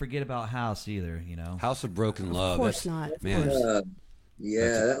 Can't forget about House either. House of Broken Love. Of course not. Man.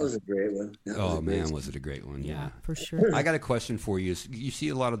 Yeah, that was a great one. Was it a great one? Yeah, for sure. I got a question for you. You see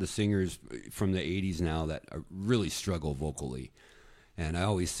a lot of the singers from the 80s now that really struggle vocally. And I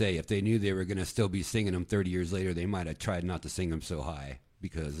always say, if they knew they were going to still be singing them 30 years later, they might have tried not to sing them so high,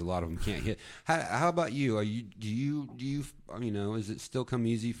 because a lot of them can't hit. How about you? Do you is it still come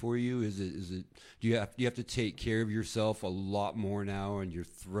easy for you? Is it do you have to take care of yourself a lot more now in your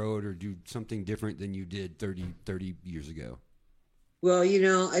throat, or do something different than you did 30 years ago? Well,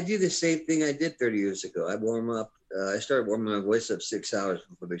 I do the same thing I did 30 years ago. I warm up. I started warming my voice up 6 hours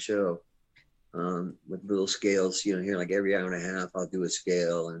before the show, with little scales. Here, like every hour and a half, I'll do a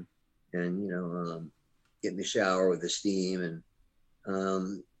scale, and get in the shower with the steam, and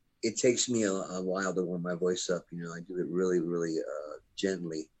it takes me a while to warm my voice up. I do it really, really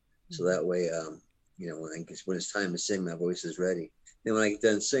gently, so that way, when it's time to sing, my voice is ready. Then when I get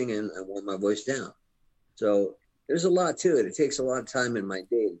done singing, I warm my voice down. So there's a lot to it. It takes a lot of time in my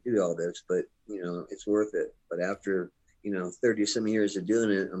day to do all this, but it's worth it. But after 30 some years of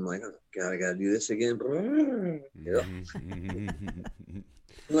doing it, I'm like, oh God, I got to do this again.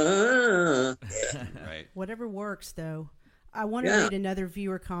 Right. Whatever works, though. I want to read another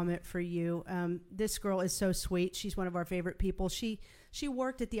viewer comment for you. This girl is so sweet. She's one of our favorite people. She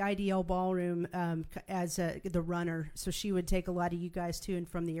worked at the IDL Ballroom as the runner, so she would take a lot of you guys to and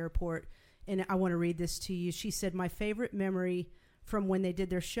from the airport. And I want to read this to you. She said, my favorite memory from when they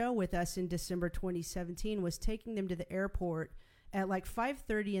did their show with us in December 2017 was taking them to the airport at like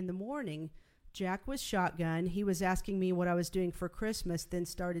 5:30 in the morning. Jack was shotgun. He was asking me what I was doing for Christmas, then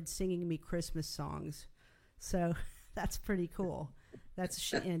started singing me Christmas songs. So that's pretty cool.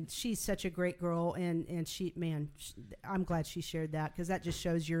 And she's such a great girl. And I'm glad she shared that, because that just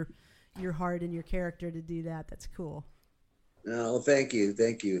shows your heart and your character to do that. That's cool. Oh, thank you.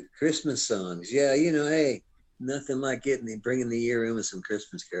 Christmas songs. Yeah, hey, nothing like bringing the year in with some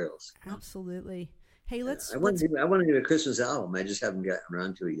Christmas carols. Absolutely. Hey, I want to do a Christmas album. I just haven't gotten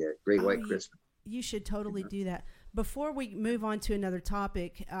around to it yet. Great White Christmas. You should totally do that. Before we move on to another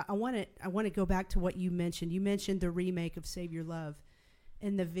topic, I want to go back to what you mentioned. You mentioned the remake of Save Your Love,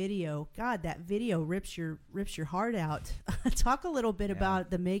 and the video. God, that video rips your heart out. Talk a little bit about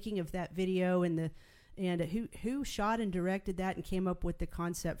the making of that video and who shot and directed that and came up with the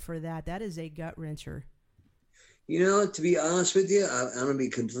concept for that. That is a gut wrencher. To be honest with you, I'm going to be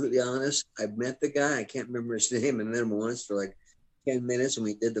completely honest. I met the guy. I can't remember his name. I met him once for like 10 minutes, and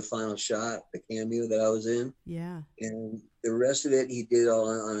we did the final shot, the cameo that I was in. Yeah. And the rest of it, he did all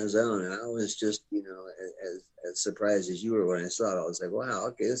on his own. And I was just, as surprised as you were when I saw it. I was like, wow,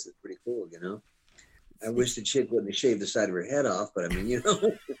 okay, this is pretty cool, I wish the chick wouldn't have shaved the side of her head off, but I mean,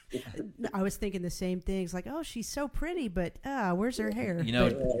 I was thinking the same things, like, oh, she's so pretty, but where's her hair?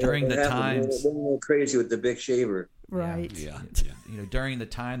 During the times, a little crazy with the big shaver, right? Yeah. During the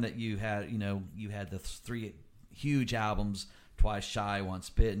time that you had the 3 huge albums, Twice Shy,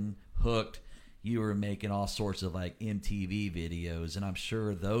 Once Bitten, Hooked. You were making all sorts of like MTV videos, and I'm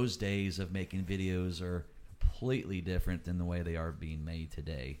sure those days of making videos are completely different than the way they are being made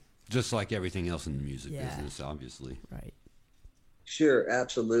today. Just like everything else in the music business, obviously. Right. Sure,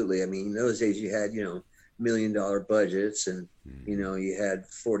 absolutely. I mean, in those days you had, $1 million budgets, and, you had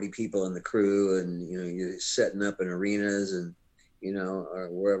 40 people in the crew, and, you're setting up in arenas and, or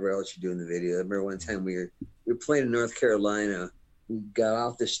wherever else you're doing the video. I remember one time we were playing in North Carolina. We got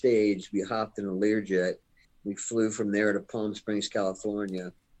off the stage. We hopped in a Learjet. We flew from there to Palm Springs,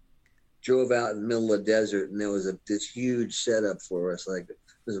 California. Drove out in the middle of the desert, and there was this huge setup for us. Like, there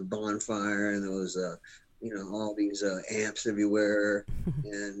was a bonfire, and there was all these amps everywhere,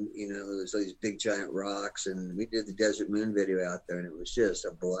 and there was all these big giant rocks, and we did the Desert Moon video out there, and it was just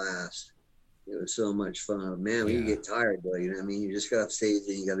a blast. It was so much fun. Man, when you get tired, though, you just got off stage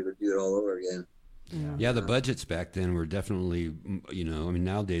and you got to go do it all over again. Yeah, the budgets back then were definitely,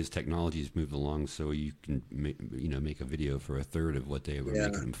 nowadays technology's moved along, so you can make a video for a third of what they were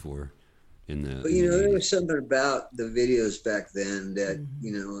making them for. But there was something about the videos back then that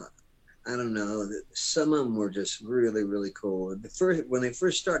I don't know. Some of them were just really, really cool. When they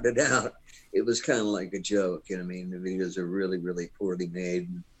first started out, it was kind of like a joke. You know what I mean? The videos are really, really poorly made.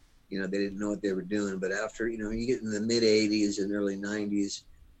 And, they didn't know what they were doing. But after, you get in the mid 80s and early 90s,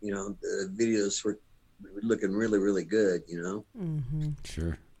 the videos were looking really, really good, Mm-hmm.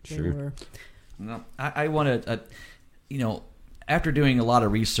 Sure. No, I want to, after doing a lot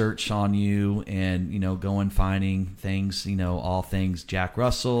of research on you and, going finding things, all things Jack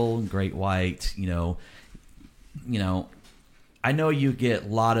Russell, Great White, I know you get a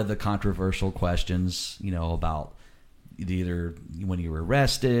lot of the controversial questions, about either when you were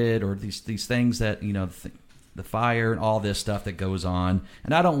arrested or these things that, the fire and all this stuff that goes on.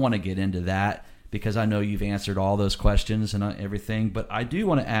 And I don't want to get into that because I know you've answered all those questions and everything. But I do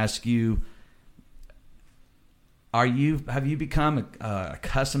want to ask you, have you become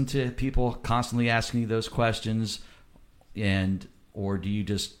accustomed to people constantly asking you those questions, or do you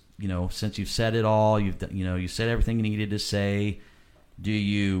just, since you've said it all, you said everything you needed to say, do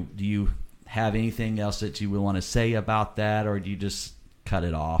you have anything else that you would want to say about that, or do you just cut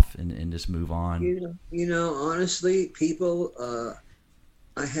it off and just move on? Honestly, people,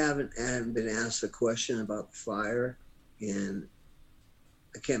 I haven't been asked a question about the fire in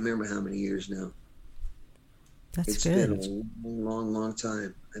I can't remember how many years now. It's been good. a long, long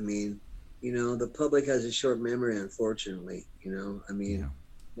time. I mean, the public has a short memory, unfortunately. That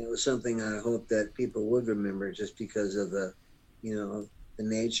was something I hope that people would remember, just because of the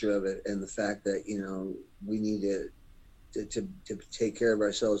nature of it and the fact that we need to take care of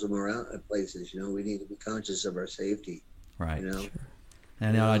ourselves when we're out at places. We need to be conscious of our safety. Right. Sure.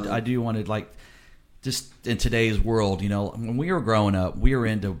 And I do want to just in today's world, when we were growing up, we were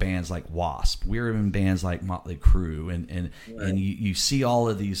into bands like Wasp. We were in bands like Motley Crue, and you see all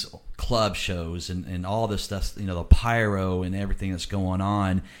of these club shows and all this stuff, the pyro and everything that's going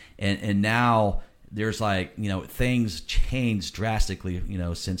on, and now there's things changed drastically,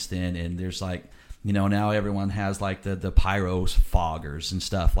 since then, and there's now everyone has the pyro foggers and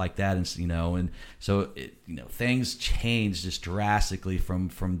stuff like that, and so things changed just drastically from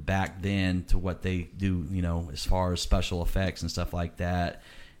back then to what they do, as far as special effects and stuff like that,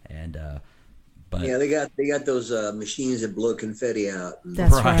 and but yeah, they got those machines that blow confetti out.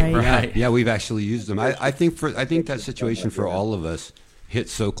 That's right. Right. Yeah, we've actually used them. I think that situation for all of us hit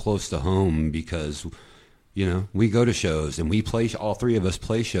so close to home because we go to shows and all three of us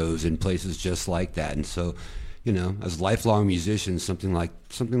play shows in places just like that. And so, as lifelong musicians, something like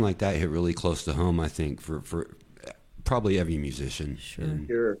that hit really close to home, I think, for probably every musician. Sure.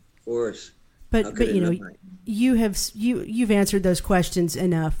 Sure, of course. But you've answered those questions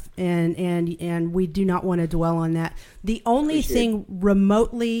enough, and we do not want to dwell on that. The only thing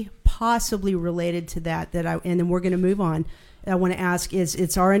remotely possibly related to that and then we're going to move on, I want to ask is,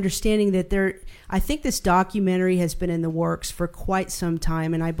 it's our understanding that I think this documentary has been in the works for quite some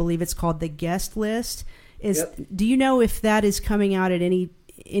time, and I believe it's called The Guest List. Yep. Do you know if that is coming out at any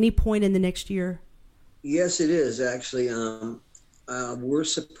point in the next year? Yes, it is actually. We're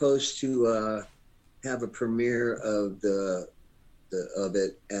supposed to have a premiere of it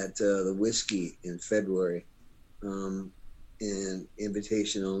at the Whiskey in February, an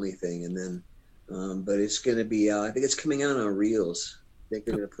invitation only thing, and then. But it's going to be out. I think it's coming out on Reels. I think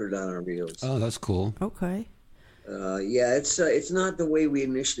they're going to put it out on Reels. Oh, that's cool. Okay. Yeah, it's not the way we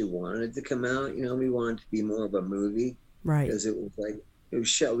initially wanted it to come out. We wanted it to be more of a movie, right? Because it was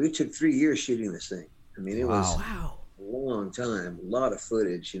shot. We took 3 years shooting this thing. I mean, it was wow. a long time, a lot of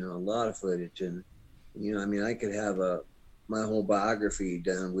footage. And I could have my whole biography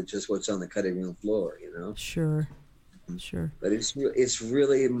done with just what's on the cutting room floor. Sure. But it's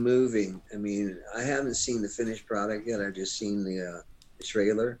really moving. I mean, I haven't seen the finished product yet. I've just seen the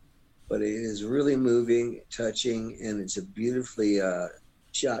trailer, but it is really moving, touching, and it's a beautifully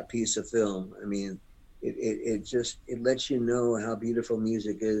shot piece of film. I mean, it lets you know how beautiful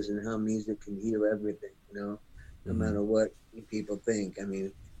music is and how music can heal everything. No matter what people think. I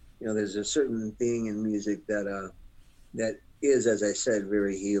mean, there's a certain thing in music that is, as I said,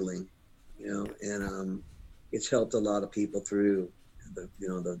 very healing. And it's helped a lot of people through the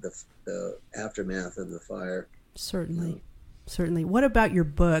aftermath of the fire. Certainly. What about your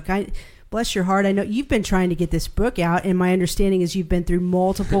book? Bless your heart, I know you've been trying to get this book out, and my understanding is you've been through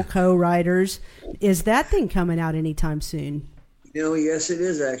multiple co-writers. Is that thing coming out anytime soon? Yes, it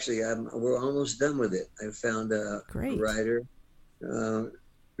is actually. We're almost done with it. I found a writer. Her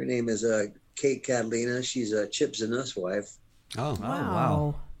name is Kate Catalina. She's Chip Znuff's wife. Oh,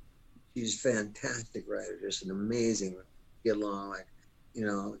 wow. She's a fantastic writer, just an amazing, get along like,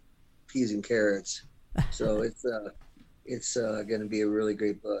 peas and carrots. So it's going to be a really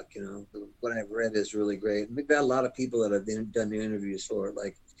great book. You know, what I've read is really great. And we've got a lot of people that have done the interviews for it.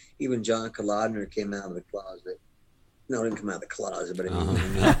 Like even John Kalodner came out of the closet. No, didn't come out of the closet, but I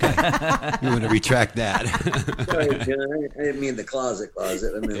mean, Okay. You want to retract that? sorry, John, I didn't mean the closet.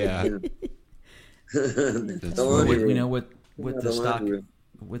 I mean, Yeah. you know, the Well, laundry you room. know, with The this laundry room.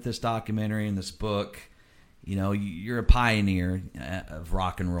 with this documentary and this book, you know, you're a pioneer of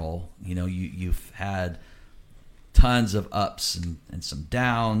rock and roll. You know, you've had tons of ups and some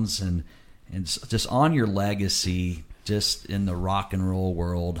downs, and just on your legacy, just in the rock and roll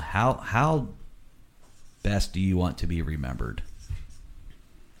world. How best do you want to be remembered?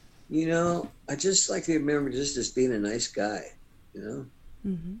 You know, I just like to remember just as being a nice guy. You know,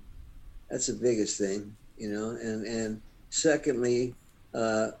 Mm-hmm. that's the biggest thing. You know, and secondly,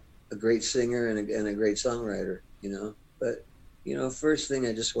 a great singer and a great songwriter. You know, but you know, first thing,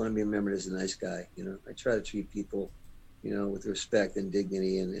 I just want to be remembered as a nice guy. You know, I try to treat people, you know, with respect and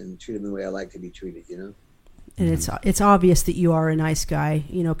dignity, and treat them the way I like to be treated. You know. And it's obvious that you are a nice guy,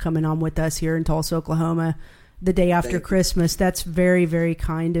 you know, coming on with us here in Tulsa, Oklahoma, the day after Thank you. Christmas. That's very, very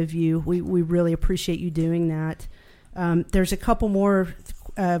kind of you. We really appreciate you doing that. There's a couple more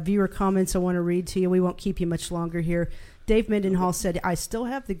viewer comments I want to read to you. We won't keep you much longer here. Dave Mendenhall said, I still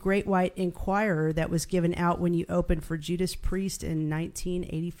have the Great White Inquirer that was given out when you opened for Judas Priest in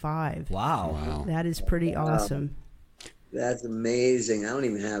 1985. Wow. That is pretty awesome. That's amazing. I don't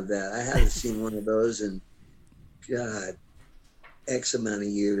even have that. I haven't seen one of those in God, X amount of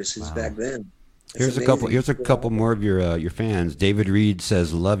years since back then. That's Here's a couple more of your fans. David Reed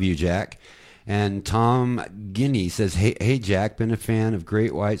says, "Love you, Jack," and Tom Guinea says, "Hey, Jack, been a fan of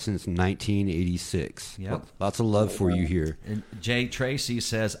Great White since 1986. Yep. Lots of love for you here." And Jay Tracy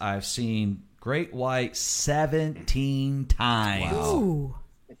says, I've seen Great White 17 times. Wow. Ooh.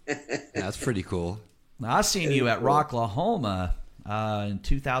 That's pretty cool. Now, I seen you at Rocklahoma in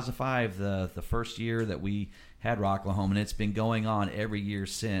 2005, the first year that we had Rocklahoma, and it's been going on every year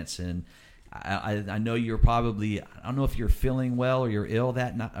since. And I know you're probably, I don't know if you're feeling well or you're ill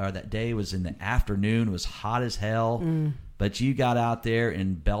that night, or that day. It was in the afternoon. It was hot as hell, but you got out there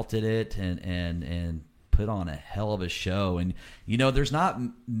and belted it and put on a hell of a show. And you know, there's not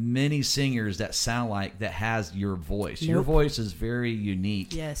many singers that sound like that has your voice. Your Nope. voice is very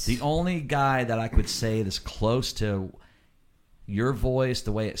unique. Yes. The only guy that I could say that's close to your voice,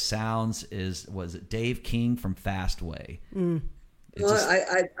 the way it sounds, was it Dave King from Fastway? It's Well, just-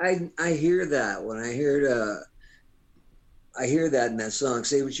 I hear that when I hear that in that song.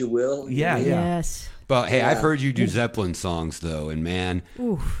 Say what you will. Yeah, yeah. Yes. But hey, I've Yeah. heard you do Zeppelin songs though, and man,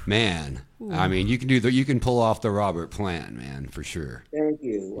 Oof. I mean, you can pull off the Robert Plant, man, for sure. Thank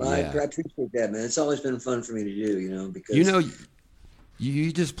you. Well, Yeah. I appreciate that, man. It's always been fun for me to do. You know, because You know,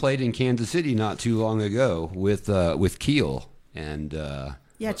 you just played in Kansas City not too long ago with Keel and Yeah.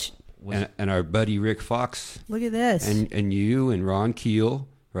 and our buddy Rick Fox Look at this. and you and Ron Keel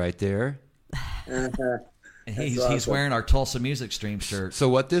right there. he's awesome. wearing our Tulsa Music Stream shirt. So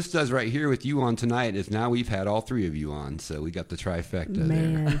what this does right here with you on tonight is now we've had all three of you on, so we got the trifecta there.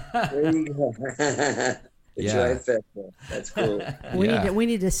 Man, there you go. The Yeah. trifecta. That's cool. we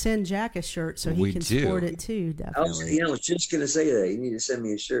need to send Jack a shirt so he We can do. sport it too. I Definitely. was just gonna say that. You need to send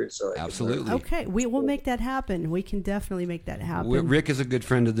me a shirt so I can Absolutely. Okay, we'll make that happen. We can definitely make that happen. Rick is a good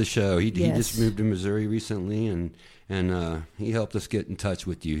friend of the show. He Yes. just moved to Missouri recently, and he helped us get in touch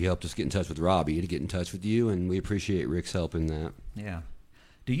with you. He helped us get in touch with Robbie to get in touch with you, and we appreciate Rick's help in that. Yeah.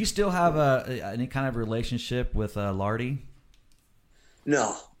 Do you still have any kind of relationship with Lardy?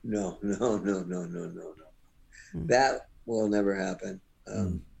 No. That will never happen.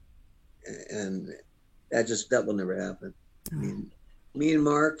 And that will never happen. I mean, me and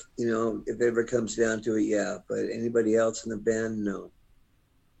Mark, you know, if it ever comes down to it, yeah. But anybody else in the band, no.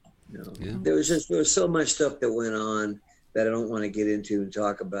 Yeah. There was so much stuff that went on that I don't want to get into and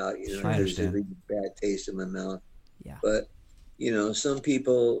talk about. You know, I there's a understand. really bad taste in my mouth. Yeah. But you know, some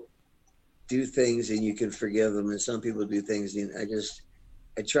people do things and you can forgive them, and some people do things and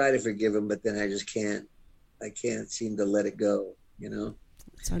I try to forgive them, but then I just can't. I can't seem to let it go. You know.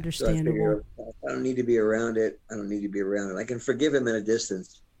 It's So I understandable. figure if I don't need to be around it. I don't need to be around it. I can forgive him at a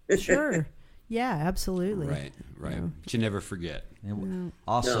distance. Sure. Yeah, absolutely. Right. Yeah. But you never forget. And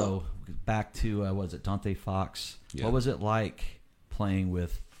also, back to, was it Dante Fox? Yeah. What was it like playing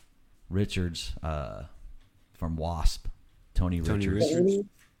with Richards from Wasp, Tony Richards?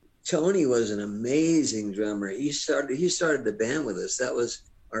 Tony was an amazing drummer. He started the band with us. That was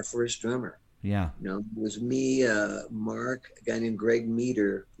our first drummer. Yeah. You know, it was me, Mark, a guy named Greg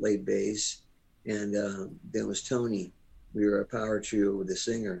Meter played bass, and then it was Tony. We were a power trio with a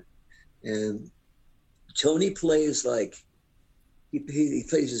singer, and Tony plays like he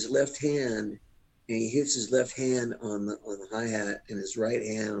plays his left hand, and he hits his left hand on the hi-hat and his right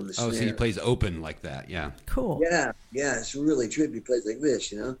hand on the snare. Oh, so he plays open like that. Yeah. Cool. Yeah, it's really trippy. He plays like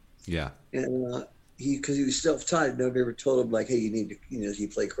this, you know. Yeah. And because he was self-taught, nobody ever told him like, hey, you need to, you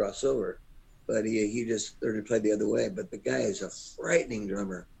play crossover. But he just learned to play the other way. But the guy is a frightening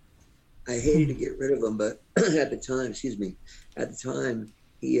drummer. I hated to get rid of him, but at the time, he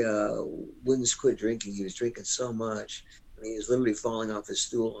wouldn't quit drinking. He was drinking so much. I mean, he was literally falling off his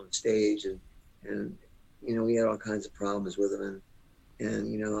stool on stage, and we had all kinds of problems with him.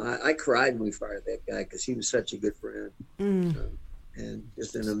 And I cried when we fired that guy because he was such a good friend. And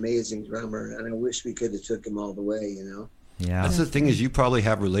just an amazing drummer. And I wish we could have took him all the way, Yeah. That's the thing, is you probably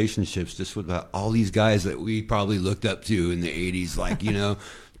have relationships just with all these guys that we probably looked up to in the 80s, like,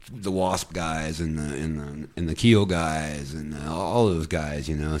 the Wasp guys and the Keel guys and all those guys,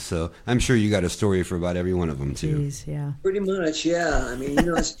 So I'm sure you got a story for about every one of them too. Jeez, yeah. Pretty much, yeah. I mean,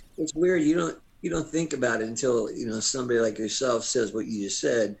 it's weird. You don't think about it until somebody like yourself says what you just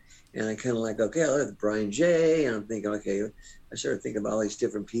said, and I kind of like, okay, I look at Brian J, and I'm thinking, okay, I started thinking about all these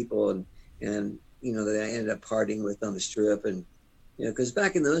different people and that I ended up partying with on the Strip, and because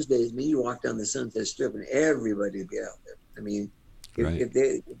back in those days, you walk down the Sunset Strip and everybody would be out there. I mean,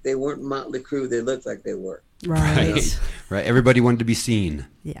 if they weren't Motley Crue, they looked like they were. Right. Right. Everybody wanted to be seen.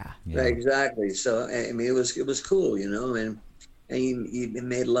 Yeah. Right, exactly. So I mean, it was cool, and you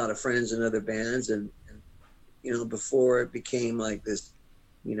made a lot of friends in other bands, and before it became like this,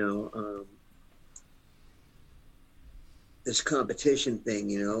 this competition thing,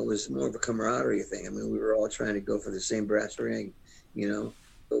 it was more of a camaraderie thing. I mean, we were all trying to go for the same brass ring,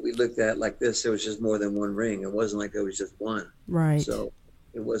 but we looked at it like this. There was just more than one ring. It wasn't like there was just one. Right. So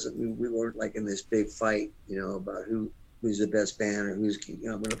it wasn't, we weren't like in this big fight, about who's the best band or who's, I'm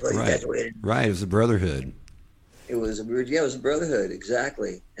going to play graduated. Right. It was a brotherhood. It was a brotherhood.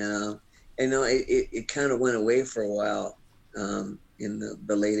 Exactly. It kind of went away for a while, in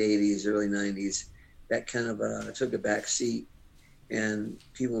the late 80s, early 90s. That kind of took a back seat, and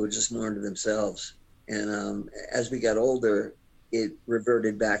people were just more into themselves. And as we got older, it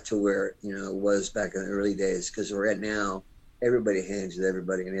reverted back to where it was back in the early days. Because we're at now, everybody hangs with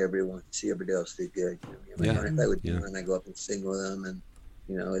everybody, and everybody wants to see everybody else do good. When I play with you, and I go up and sing with them, and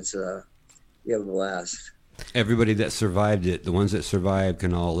it's you have a blast. Everybody that survived it, the ones that survived,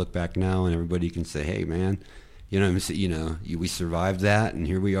 can all look back now, and everybody can say, "Hey, man, we survived that, and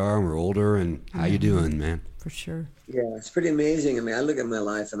here we are, and we're older, and how you doing, man?" For sure. Yeah, it's pretty amazing. I mean, I look at my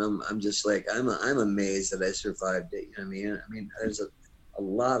life, and I'm just like, I'm amazed that I survived it. I mean, there's a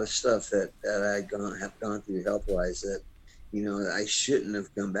lot of stuff that I have gone through health wise that I shouldn't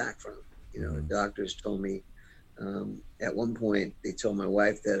have come back from. The doctors told me at one point, they told my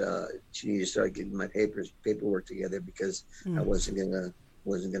wife that she needed to start getting my paperwork together because I wasn't gonna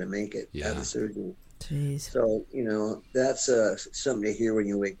make it out of the surgery. Jeez. So that's something to hear when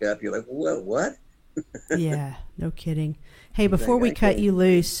you wake up. You're like, what? Yeah, no kidding. Hey, before we cut you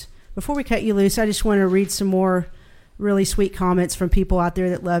loose, I just want to read some more really sweet comments from people out there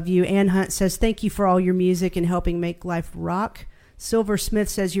that love you. Ann Hunt says, "Thank you for all your music and helping make life rock." Silver Smith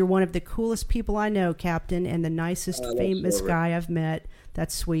says, "You're one of the coolest people I know, Captain, and the nicest famous guy I've met."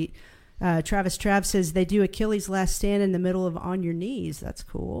 That's sweet. Travis Trav says, "They do Achilles' Last Stand in the middle of On Your Knees." That's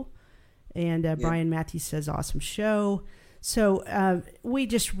cool. And Brian Matthews says, "Awesome show." So we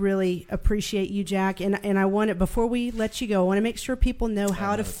just really appreciate you, Jack. And I want to, before we let you go, I want to make sure people know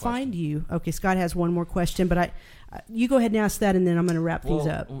how to find you. Okay, Scott has one more question, but you go ahead and ask that, and then I'm going to wrap things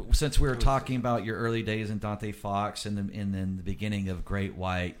up. Since we were talking about your early days in Dante Fox and then the beginning of Great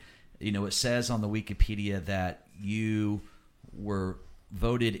White, it says on the Wikipedia that you were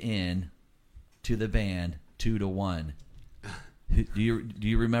voted in to the band 2-1. Do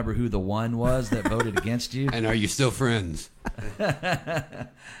you remember who the one was that voted against you? And are you still friends?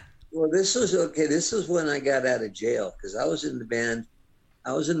 Well, this was okay. This was when I got out of jail because I was in the band.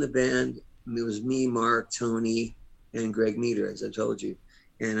 And it was me, Mark, Tony, and Greg Meter, as I told you.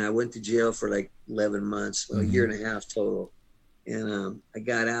 And I went to jail for like 11 months, a year and a half total. And I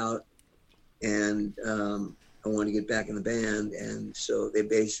got out, and I wanted to get back in the band, and so they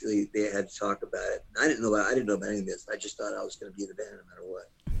had to talk about it. I didn't know about any of this. I just thought I was going to be in the band no matter what.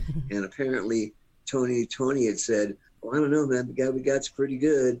 And apparently, Tony had said, "Well, I don't know, man. The guy we got's pretty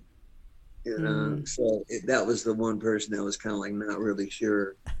good." And so that was the one person that was kind of like not really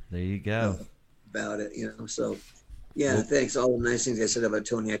sure. There you go about it, So Yeah, thanks. All the nice things I said about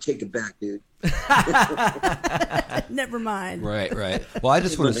Tony, I take it back, dude. Never mind. Right. Well, I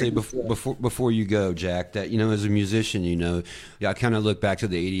just want to say before you go, Jack, that, as a musician, I kind of look back to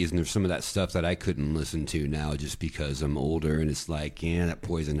the 80s and there's some of that stuff that I couldn't listen to now just because I'm older, and it's like, that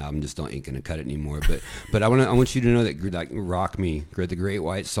Poison album just ain't going to cut it anymore. But I want you to know that, like, Rock Me, the Great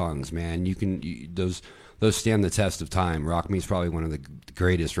White songs, man, those stand the test of time. Rock Me is probably one of the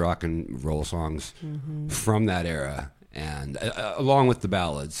greatest rock and roll songs from that era, and along with the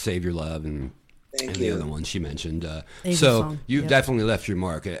ballads, Save Your Love and the other ones she mentioned. So you've definitely left your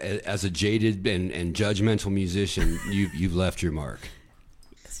mark. As a jaded and judgmental musician, you've left your mark.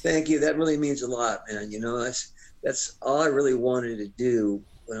 Thank you. That really means a lot, man. That's all I really wanted to do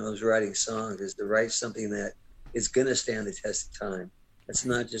when I was writing songs, is to write something that is going to stand the test of time. It's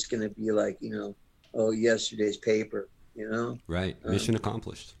not just going to be like, yesterday's paper, Right. Mission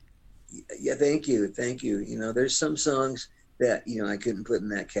accomplished. Yeah. Thank you. There's some songs that, I couldn't put in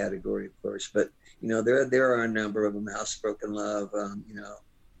that category, of course, but, there are a number of them. Housebroken Love,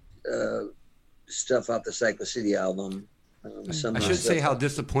 stuff off the Cycle City album. I should say how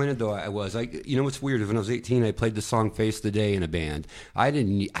disappointed though I was. What's weird? When I was 18, I played the song "Face the Day" in a band. I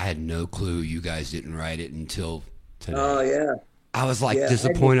had no clue you guys didn't write it until tonight. Oh yeah. I was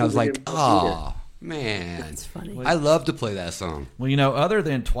disappointed. I was like, oh man, that's funny. I love to play that song. Well, other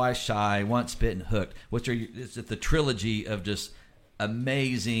than Twice Shy, Once Bitten, Hooked, which is the trilogy of just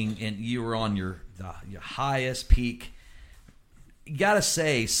amazing, and you were on your highest peak. You gotta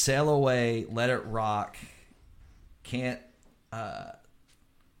say, Sail Away, Let It Rock, Can't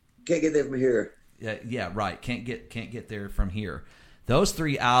Get There From Here. Yeah, right. Can't get there from here. Those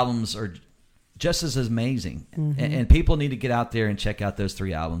three albums are just as amazing, and people need to get out there and check out those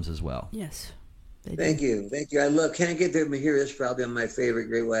three albums as well. Yes. Thank you. I love Can't Get There From Here. Is probably my favorite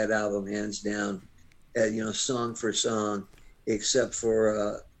Great White album, hands down. Song for song, except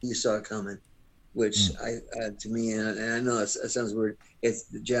for You Saw It Coming, which to me, and I know it sounds weird. It's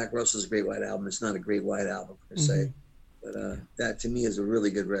Jack Russell's Great White album. It's not a Great White album per se, but that to me is a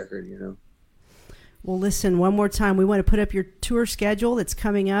really good record. Well, listen, one more time, we want to put up your tour schedule that's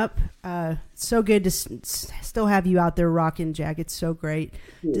coming up. So good to still have you out there rocking, Jack. It's so great.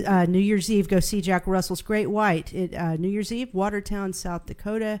 New Year's Eve, go see Jack Russell's Great White. New Year's Eve, Watertown, South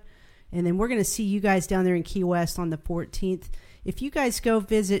Dakota. And then we're going to see you guys down there in Key West on the 14th. If you guys go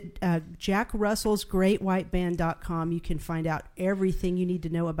visit JackRussellsGreatWhiteBand.com, you can find out everything you need to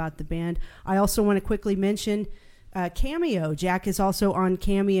know about the band. I also want to quickly mention Cameo. Jack is also on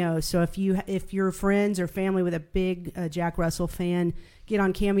Cameo, so if you're friends or family with a big Jack Russell fan, get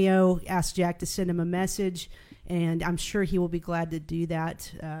on Cameo, ask Jack to send him a message, and I'm sure he will be glad to do that.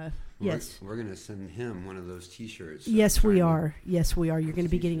 Yes, we're going to send him one of those T-shirts. Yes, we are. You're going to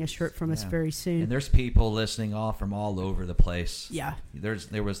be getting a shirt from us very soon. And there's people listening from all over the place. Yeah,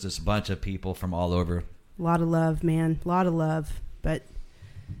 there was this bunch of people from all over. A lot of love, man. A lot of love, but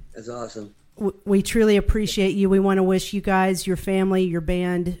that's awesome. We truly appreciate you. We want to wish you guys, your family, your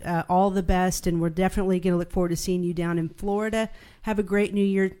band, all the best, and we're definitely going to look forward to seeing you down in Florida. Have a great New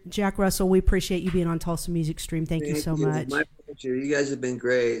Year, Jack Russell. We appreciate you being on Tulsa Music Stream. Thank you so much. My pleasure. You guys have been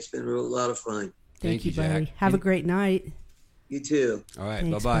great. It's been a lot of fun. Thank you, buddy. Jack. Have a great night. You too. All right.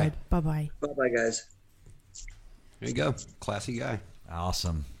 Thanks, bye-bye. Bud. Bye-bye. Bye-bye, guys. There you go. Classy guy.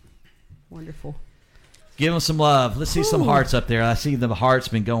 Awesome. Wonderful. Give them some love. Let's see some hearts up there. I see the hearts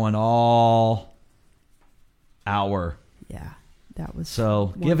been going all hour. Yeah, that was so.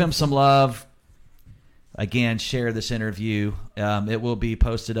 Wonderful. Give him some love. Again, share this interview. It will be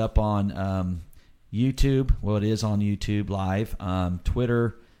posted up on YouTube. Well, it is on YouTube Live,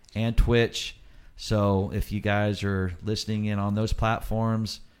 Twitter, and Twitch. So if you guys are listening in on those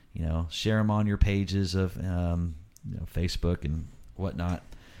platforms, share them on your pages of Facebook and whatnot.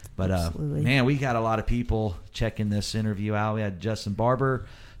 But, man, we got a lot of people checking this interview out. We had Justin Barber,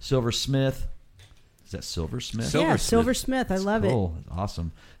 Silver Smith. Is that Silver Smith? Silver Smith. I love it.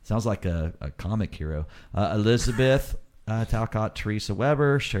 Awesome. Sounds like a comic hero. Elizabeth Talcott, Teresa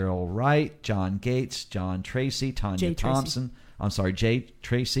Weber, Cheryl Wright, John Gates, John Tracy, Tanya Thompson. I'm sorry, Jay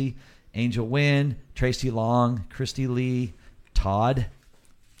Tracy, Angel Wynn, Tracy Long, Christy Lee, Todd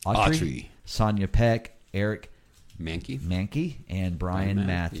Autry, Sonia Peck, Eric Mankey, and Brian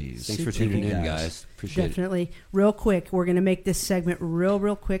Matthews. Thanks for tuning in, guys. Appreciate Definitely. It. Real quick, we're going to make this segment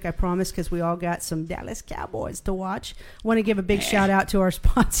real quick, I promise, because we all got some Dallas Cowboys to watch. Want to give a big shout out to our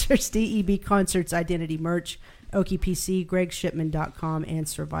sponsors, DEB Concerts, Identity Merch, Okie PC, GregShipman.com, and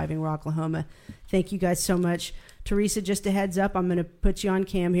Surviving Rocklahoma. Thank you guys so much. Teresa, just a heads up, I'm going to put you on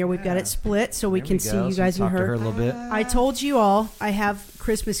cam here. We've got it split so we can see you guys and her. A little bit. I told you all I have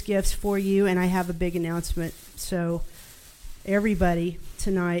Christmas gifts for you, and I have a big announcement. So everybody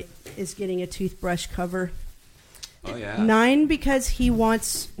tonight is getting a toothbrush cover. Oh, yeah. 9 because he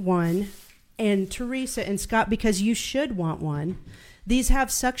wants one, and Teresa and Scott because you should want one. These have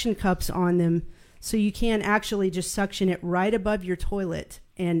suction cups on them, so you can actually just suction it right above your toilet,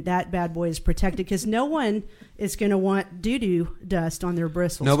 and that bad boy is protected because no one is going to want doo-doo dust on their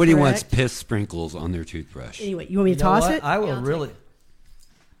bristles. Nobody correct? wants piss sprinkles on their toothbrush. Anyway, you want me to You know toss what? it? I will Yeah, I'll really.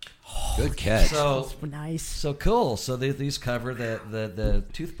 Good catch. So Nice. so cool. So these cover the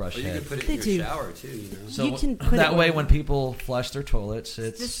toothbrush Well, you head. can put it They in your do. shower, too, you know? So You can put that it- way, when people flush their toilets,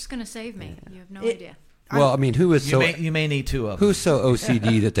 This it's is going to save me. You have no It- idea. Well, I mean, who is you may need 2 of them. who's so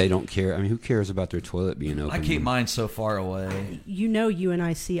OCD that they don't care? I mean, who cares about their toilet being open? I keep mine so far away. You know, you and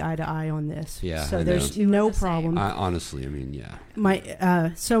I see eye to eye on this. Yeah, So I there's know. no We're the same. problem. Honestly, I mean, yeah.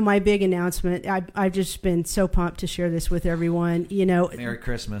 My big announcement. I've just been so pumped to share this with everyone. You know, Merry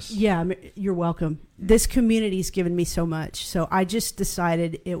Christmas. yeah, you're welcome. This community's given me so much, so I just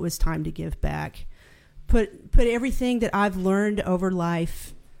decided it was time to give back. Put everything that I've learned over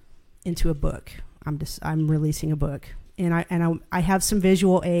life into a book. I'm releasing a book, and I have some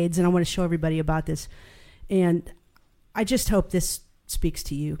visual aids, and I want to show everybody about this. And I just hope this speaks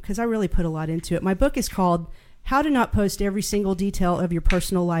to you because I really put a lot into it. My book is called "How to Not Post Every Single Detail of Your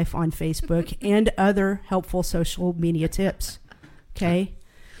Personal Life on Facebook and Other Helpful Social Media Tips." Okay,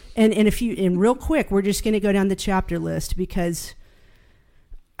 and real quick, we're just going to go down the chapter list because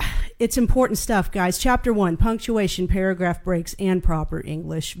it's important stuff, guys. Chapter 1, punctuation, paragraph breaks, and proper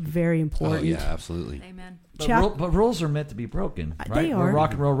English. Very important. Oh, yeah, absolutely. Amen. But rules are meant to be broken, right? They We're are.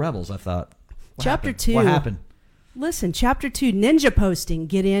 rock and roll rebels, I thought. What Chapter happened? 2. What happened? Listen, chapter 2, ninja posting.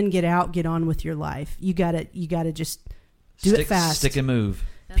 Get in, get out, get on with your life. You gotta just do it fast. Stick and move.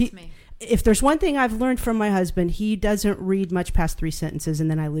 That's me. If there's one thing I've learned from my husband, he doesn't read much past 3 sentences, and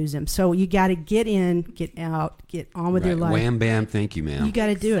then I lose him. So you got to get in, get out, get on with your life. Wham, bam, thank you, ma'am. You got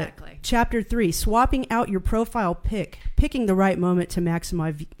to do it. Exactly. Chapter 3, swapping out your profile pic, picking the right moment to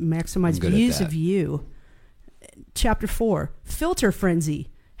maximize I'm good at views that. of you. Chapter 4, filter frenzy,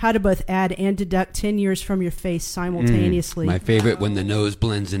 how to both add and deduct 10 years from your face simultaneously. My favorite, when the nose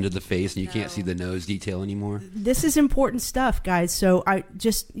blends into the face and you can't No. see the nose detail anymore. This is important stuff, guys. So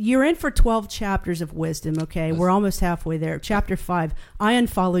you're in for 12 chapters of wisdom, okay? We're almost halfway there. Chapter 5, I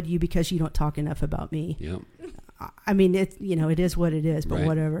unfollowed you because you don't talk enough about me. Yep. I mean, it is what it is, but Right,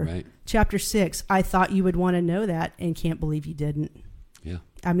 whatever. right. Chapter 6, I thought you would want to know that and can't believe you didn't. Yeah.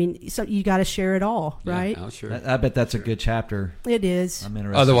 I mean, so you got to share it all, right? Yeah, sure. I bet that's a good chapter. It is. I'm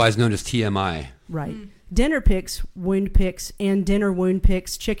interested. Otherwise known as TMI. Right. Dinner pics, wound pics, and dinner wound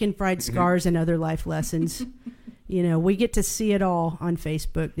pics, chicken fried scars, and other life lessons. We get to see it all on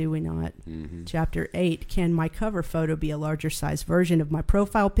Facebook, do we not? Mm-hmm. Chapter 8, can my cover photo be a larger size version of my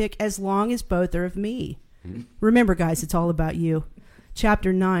profile pic as long as both are of me? Mm-hmm. Remember, guys, it's all about you.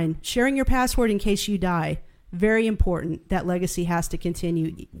 Chapter 9, sharing your password in case you die. Very important. That legacy has to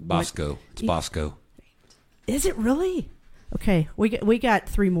continue. Bosco. It's Bosco. Is it really? Okay, we got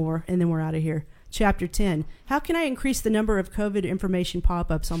 3 more, and then we're out of here. Chapter 10, how can I increase the number of COVID information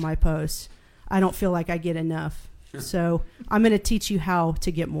pop-ups on my posts? I don't feel like I get enough. So I'm going to teach you how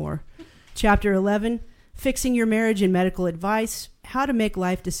to get more. Chapter 11, fixing your marriage and medical advice, how to make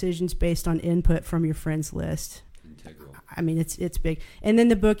life decisions based on input from your friends list. Integral. I mean, it's big. And then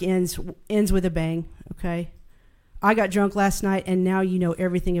the book ends with a bang, okay? I got drunk last night, and now you know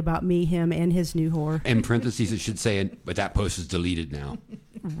everything about me, him, and his new whore. In parentheses, it should say, but that post is deleted now.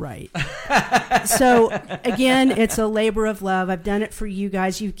 Right. So, again, it's a labor of love. I've done it for you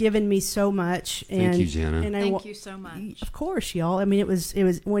guys. You've given me so much. And, Thank you, Jana. And Thank you so much. Of course, y'all. I mean, it was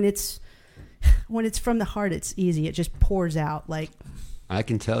when it's from the heart, it's easy. It just pours out like. I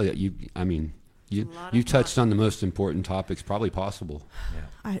can tell you, A lot you of touched thought. on the most important topics probably possible.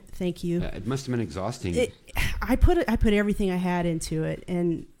 I thank you. It must have been exhausting. I put everything I had into it,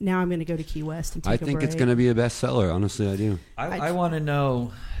 and now I'm going to go to Key West and take I a think break. it's going to be a bestseller. Honestly, I do. I want to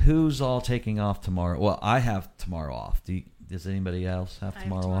know who's all taking off tomorrow. Well, I have tomorrow off. Does anybody else have I have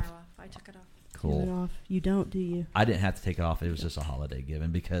tomorrow off? I took it off. Give Cool. it off. You don't, do you? I didn't have to take it off. It was just a holiday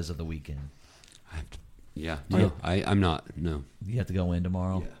given because of the weekend. Yeah. Yeah. No, I'm not. No. You have to go in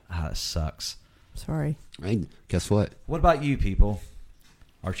tomorrow? Yeah. Ah, that sucks. Sorry. Guess what? What about you people?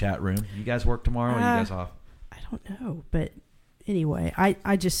 Our chat room. You guys work tomorrow or are you guys off? I don't know, but anyway,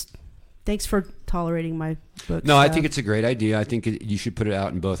 I just thanks for tolerating my book. No, I stuff. think it's a great idea. I think you should put it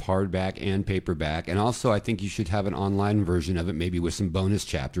out in both hardback and paperback. And also, I think you should have an online version of it, maybe with some bonus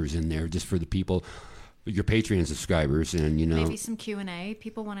chapters in there just for the people your Patreon subscribers, and Maybe some Q&A.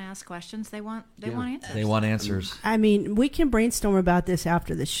 People want to ask questions. They want answers. They want answers. I mean, we can brainstorm about this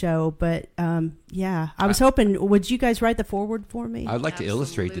after the show, but yeah, I was hoping. Would you guys write the foreword for me? I'd like to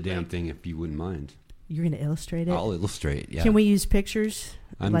illustrate the Absolutely. damn thing if you wouldn't mind. You're going to illustrate it. I'll illustrate. Yeah. Can we use pictures?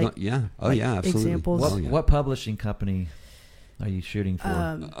 Yeah. Oh like yeah. Absolutely. examples? What, Oh, yeah. what publishing company are you shooting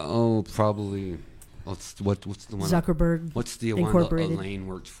for? Oh, probably. What's the one? Zuckerberg. What's the Incorporated. one Elaine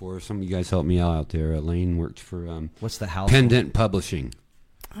worked for? Some of you guys help me out there. Elaine worked for What's the house? Pendant Publishing.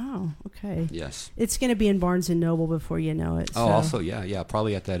 Oh, okay. Yes. It's going to be in Barnes and Noble before you know it. Oh, so- also, yeah,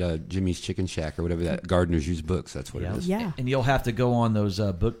 probably at that Jimmy's Chicken Shack or whatever, that Gardeners Use Books. That's what it is. Yeah. And you'll have to go on those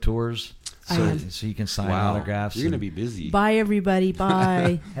book tours so you can sign autographs. You're going to be busy. Bye, everybody.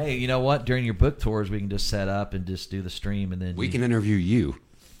 Bye. Hey, you know what? During your book tours, we can just set up and just do the stream, and then We can interview you.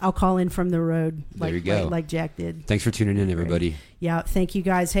 I'll call in from the road. There you go. Like Jack did. Thanks for tuning in, everybody. Yeah, thank you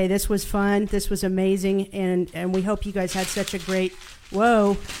guys. Hey, this was fun. This was amazing, and we hope you guys had such a great.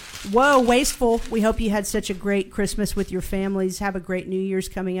 Whoa, wasteful. We hope you had such a great Christmas with your families. Have a great New Year's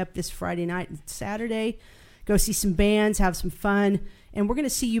coming up this Friday night and Saturday. Go see some bands, have some fun, and we're going to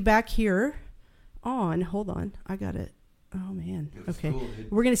see you back here on. Hold on, I got it. Oh man. Okay. Cool,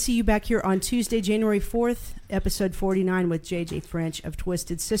 We're going to see you back here on Tuesday, January 4th, episode 49 with JJ French of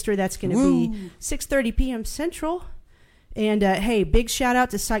Twisted Sister. That's going to be 6:30 p.m. Central. And hey, big shout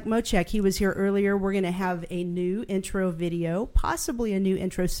out to Psych Mochek. He was here earlier. We're going to have a new intro video, possibly a new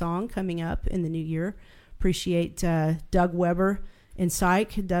intro song coming up in the new year. Appreciate Doug Weber and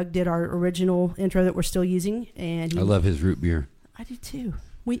Psych. Doug did our original intro that we're still using, and I love his root beer. I do too.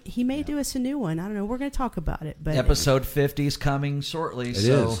 He may do us a new one. I don't know. We're going to talk about it. But episode 50 is coming shortly. It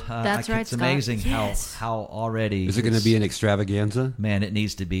so is. That's right, It's Scott. amazing Yes. how already Is it going to be an extravaganza? Man, it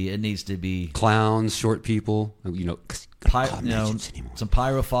needs to be. It needs to be Clowns, short people, some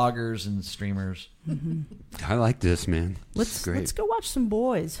pyrofoggers and streamers. I like this, man. This is Let's great. go watch some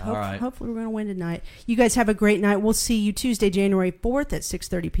boys. All right. Hopefully we're going to win tonight. You guys have a great night. We'll see you Tuesday, January 4th at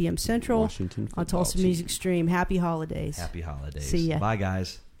 6:30 p.m. Central Washington on football Tulsa team. Music Stream. Happy holidays. Happy holidays. See ya. Bye,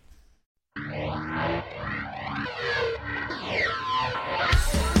 guys.